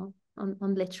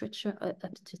literature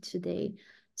up to today.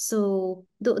 So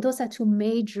those are two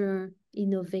major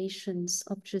innovations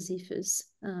of Josephus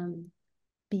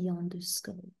beyond the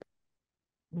scope.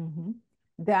 Mm-hmm.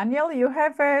 Daniel, you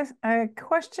have a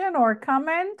question or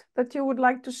comment that you would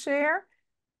like to share?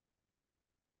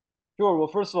 Sure. Well,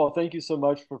 first of all, thank you so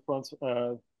much for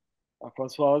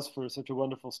Francoise for such a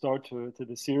wonderful start to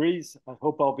the series. I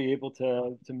hope I'll be able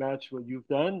to match what you've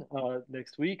done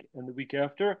next week and the week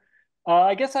after.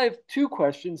 I guess I have two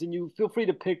questions, and you feel free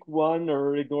to pick one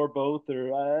or ignore both,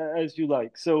 or as you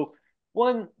like. So,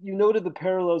 one, you noted the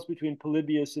parallels between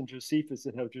Polybius and Josephus,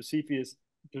 and how Josephus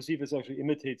actually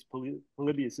imitates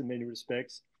Polybius in many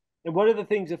respects. And one of the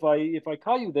things, if I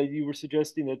caught you, that you were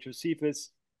suggesting that Josephus,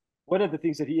 one of the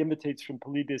things that he imitates from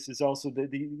Polybius is also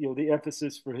the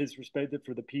emphasis for his respect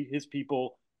for his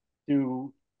people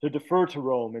to defer to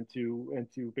Rome and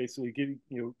to basically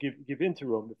give in to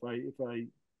Rome. If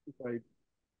I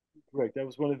correct, that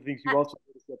was one of the things you also.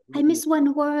 I missed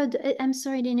one word. I'm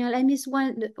sorry, Daniel. I missed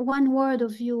one word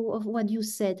of what you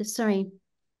said. Sorry.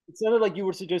 It sounded like you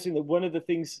were suggesting that one of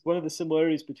the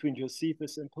similarities between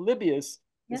Josephus and Polybius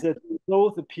is that they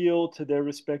both appeal to their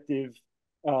respective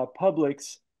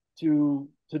publics to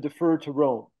defer to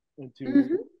Rome and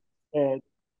to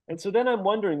and so then I'm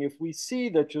wondering if we see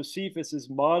that Josephus is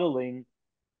modeling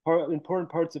important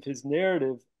parts of his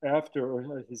narrative after,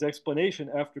 or his explanation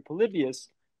after Polybius,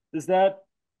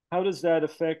 how does that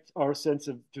affect our sense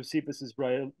of Josephus's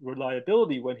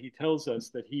reliability when he tells us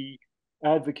that he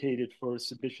advocated for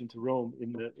submission to Rome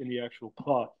in the actual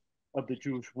plot of the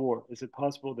Jewish war? Is it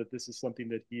possible that this is something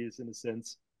that he is, in a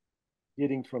sense,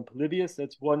 getting from Polybius?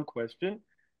 That's one question.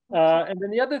 And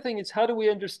then the other thing is, how do we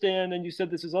understand, and you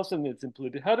said this is also something that's in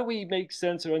Polybius, how do we make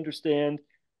sense or understand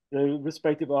the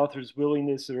respective author's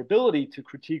willingness or ability to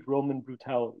critique Roman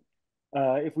brutality?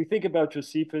 If we think about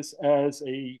Josephus as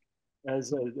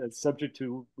subject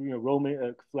to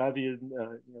Roman Flavian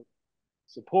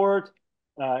support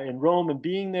in Rome and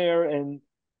being there, and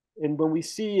when we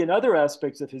see in other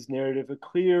aspects of his narrative a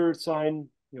clear sign,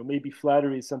 maybe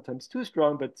flattery is sometimes too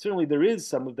strong, but certainly there is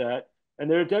some of that, and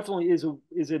there definitely is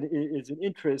an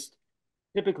interest,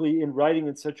 typically in writing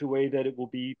in such a way that it will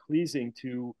be pleasing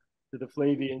to the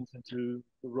Flavians and to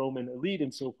the Roman elite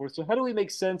and so forth. So how do we make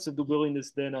sense of the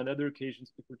willingness then on other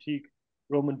occasions to critique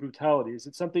Roman brutality? Is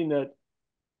it something that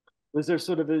was there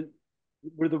sort of did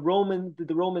the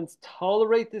Romans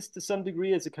tolerate this to some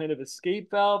degree as a kind of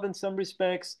escape valve in some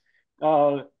respects?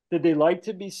 Did they like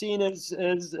to be seen as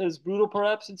brutal,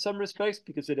 perhaps in some respects,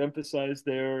 because it emphasized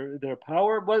their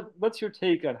power? What's your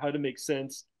take on how to make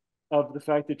sense of the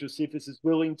fact that Josephus is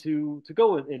willing to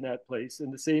go in that place,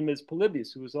 and the same as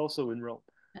Polybius, who was also in Rome?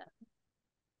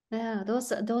 Yeah,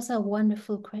 those are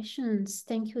wonderful questions.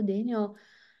 Thank you, Daniel.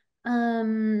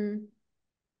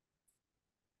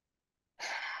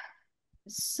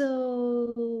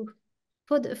 So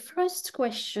for the first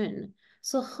question,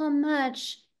 so how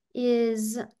much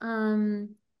is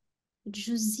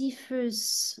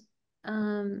Josephus'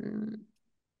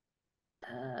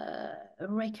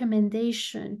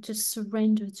 recommendation to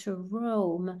surrender to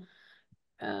Rome,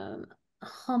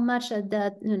 how much of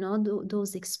that,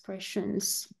 those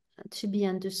expressions to be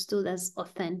understood as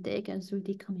authentic, as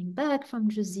really coming back from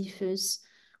Josephus,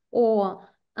 or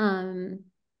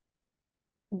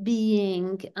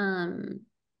being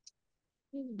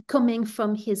coming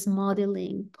from his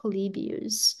modeling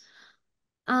Polybius.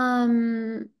 I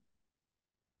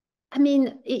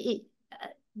mean,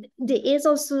 there is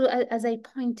also, as I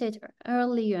pointed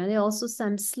earlier, there are also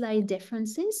some slight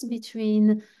differences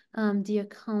between the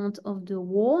account of the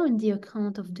war and the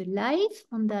account of the life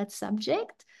on that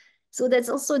subject. So that's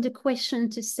also the question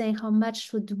to say, how much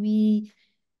should we,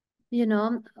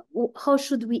 how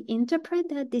should we interpret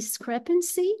that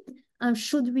discrepancy?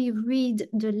 Should we read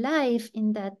the life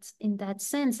in that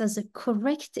sense as a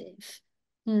corrective,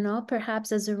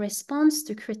 perhaps as a response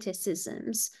to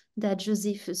criticisms that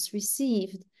Josephus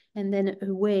received, and then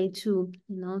a way to,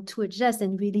 to adjust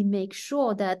and really make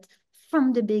sure that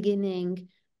from the beginning,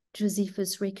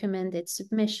 Josephus recommended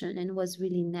submission and was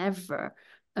really never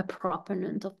a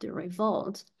proponent of the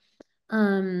revolt.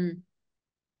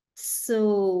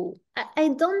 So I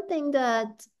don't think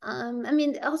that, I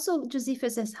mean, also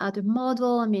Josephus has had a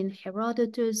model, I mean,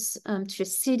 Herodotus,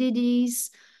 Thucydides.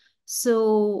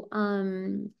 So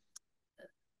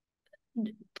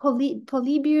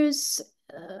Polybius,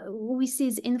 we see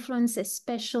his influence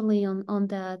especially on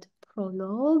that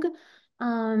prologue.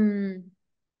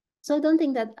 So I don't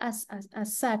think that as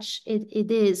such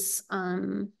it is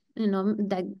you know,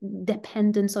 that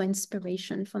dependence or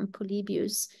inspiration from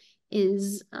Polybius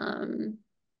is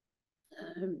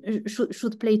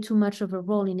should play too much of a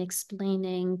role in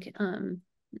explaining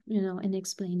you know, in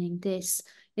explaining this.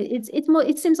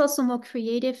 It seems also more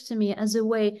creative to me as a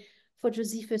way for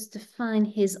Josephus to find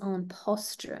his own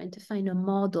posture and to find a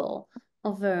model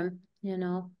of a, you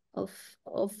know, of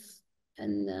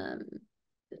an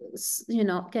you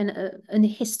know, an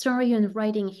historian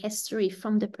writing history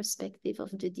from the perspective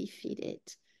of the defeated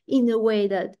in a way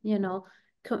that, you know,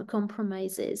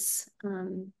 compromises,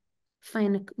 you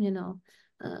know,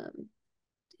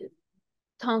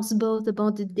 talks both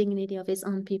about the dignity of his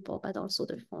own people, but also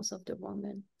the force of the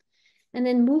Roman. And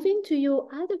then moving to your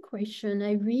other question,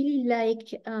 I really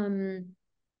like,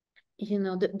 you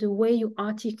know, the way you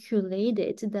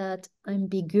articulated that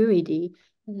ambiguity.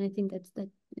 And I think that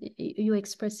you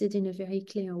express it in a very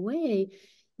clear way,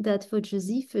 that for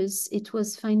Josephus, it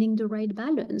was finding the right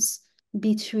balance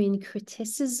between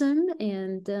criticism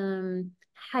and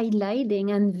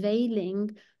highlighting,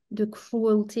 unveiling the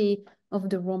cruelty of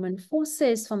the Roman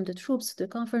forces, from the troops to the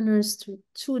governors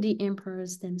to the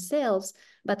emperors themselves,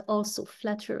 but also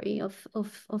flattery of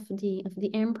the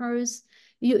emperors.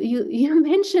 You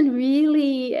mentioned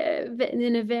really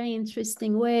in a very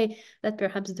interesting way that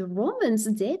perhaps the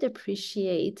Romans did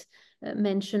appreciate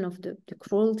mention of the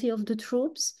cruelty of the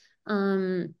troops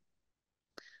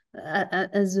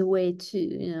as a way to,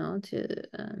 you know, to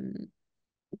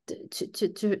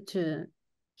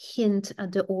hint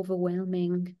at the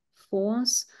overwhelming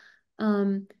force.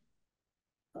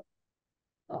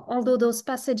 Although those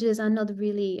passages are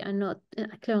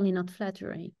clearly not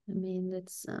flattering. I mean,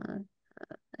 it's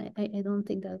I don't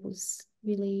think that was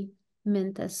really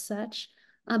meant as such.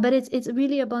 But it's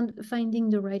really about finding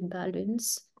the right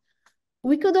balance.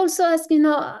 We could also ask, you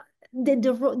know, did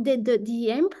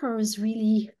the emperors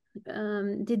really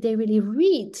did they really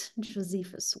read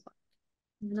Josephus' work?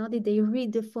 You know, did they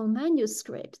read the full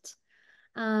manuscript?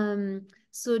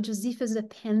 So Josephus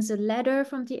appends a letter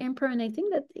from the emperor, and I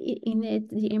think that in it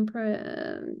the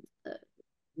emperor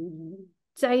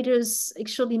Titus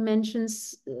actually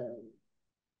mentions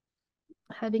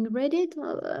having read it,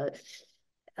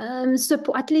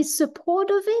 at least support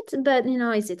of it, but, you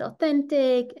know, is it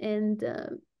authentic? And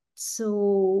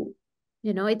so,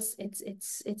 you know, it's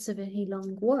a very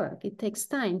long work. It takes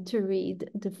time to read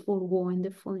the full war and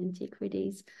the full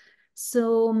antiquities.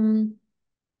 So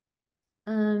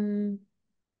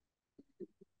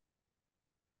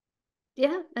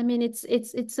yeah, I mean,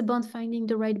 it's about finding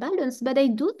the right balance. But I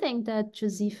do think that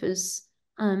Josephus,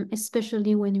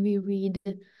 especially when we read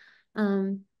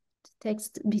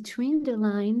text between the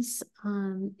lines,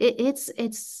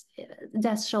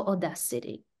 that's show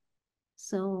audacity.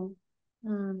 So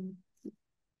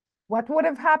what would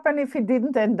have happened if he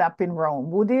didn't end up in Rome?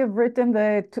 Would he have written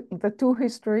the two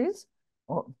histories?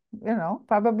 Or, you know,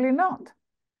 probably not.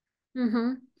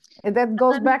 Mm-hmm. And that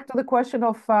goes back to the question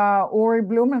of Uri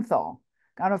Blumenthal.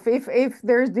 Kind of, if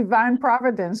there's divine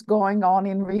providence going on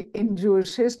in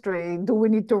Jewish history, do we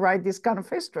need to write this kind of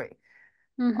history?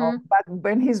 Mm-hmm. But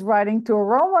when he's writing to a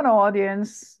Roman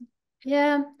audience,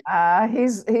 yeah,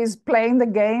 he's playing the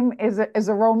game as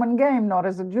a Roman game, not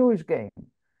as a Jewish game.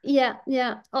 Yeah.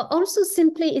 Also,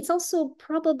 simply, it's also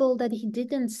probable that he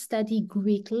didn't study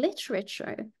Greek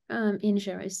literature in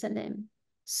Jerusalem.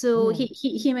 So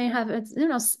he may have, you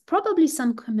know, probably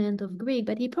some command of Greek,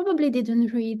 but he probably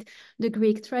didn't read the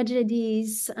Greek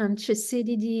tragedies,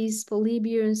 Thucydides,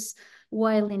 Polybius,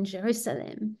 while in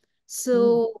Jerusalem.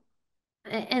 So,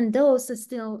 and those are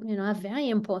still, you know, are very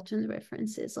important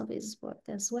references of his work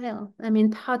as well. I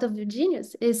mean, part of the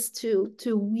genius is to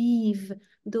weave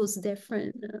those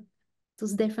different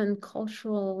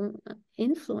cultural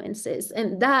influences.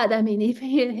 And that, I mean, if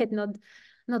he had not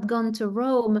gone to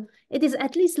Rome, it is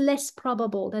at least less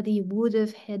probable that he would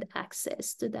have had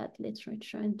access to that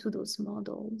literature and to those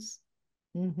models.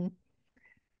 Mm-hmm.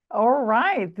 All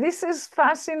right, this is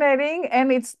fascinating,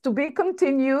 and it's to be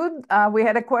continued. We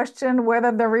had a question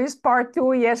whether there is part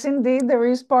 2. Yes, indeed, there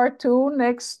is part 2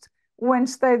 next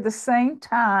Wednesday at the same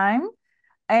time.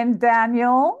 And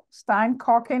Daniel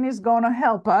Stein-Kocken is going to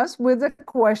help us with the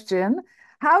question,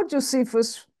 how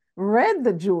Josephus read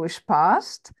the Jewish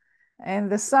past.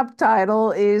 And the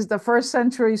subtitle is The First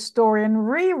Century Historian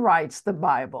Rewrites the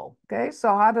Bible. Okay, so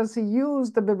how does he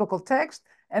use the biblical text?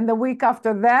 And the week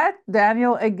after that,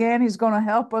 Daniel, again, is going to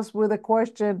help us with a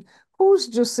question, who's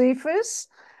Josephus?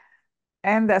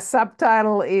 And the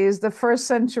subtitle is The First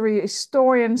Century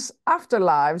Historians'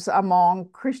 Afterlives Among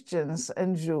Christians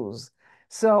and Jews.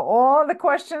 So all the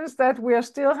questions that we are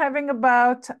still having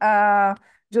about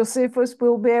Josephus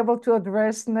will be able to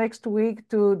address next week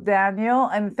to Daniel.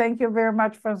 And thank you very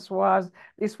much, Francoise.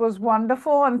 This was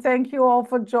wonderful. And thank you all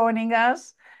for joining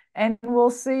us. And we'll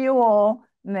see you all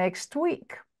next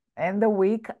week and the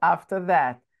week after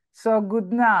that. So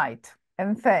good night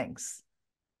and thanks.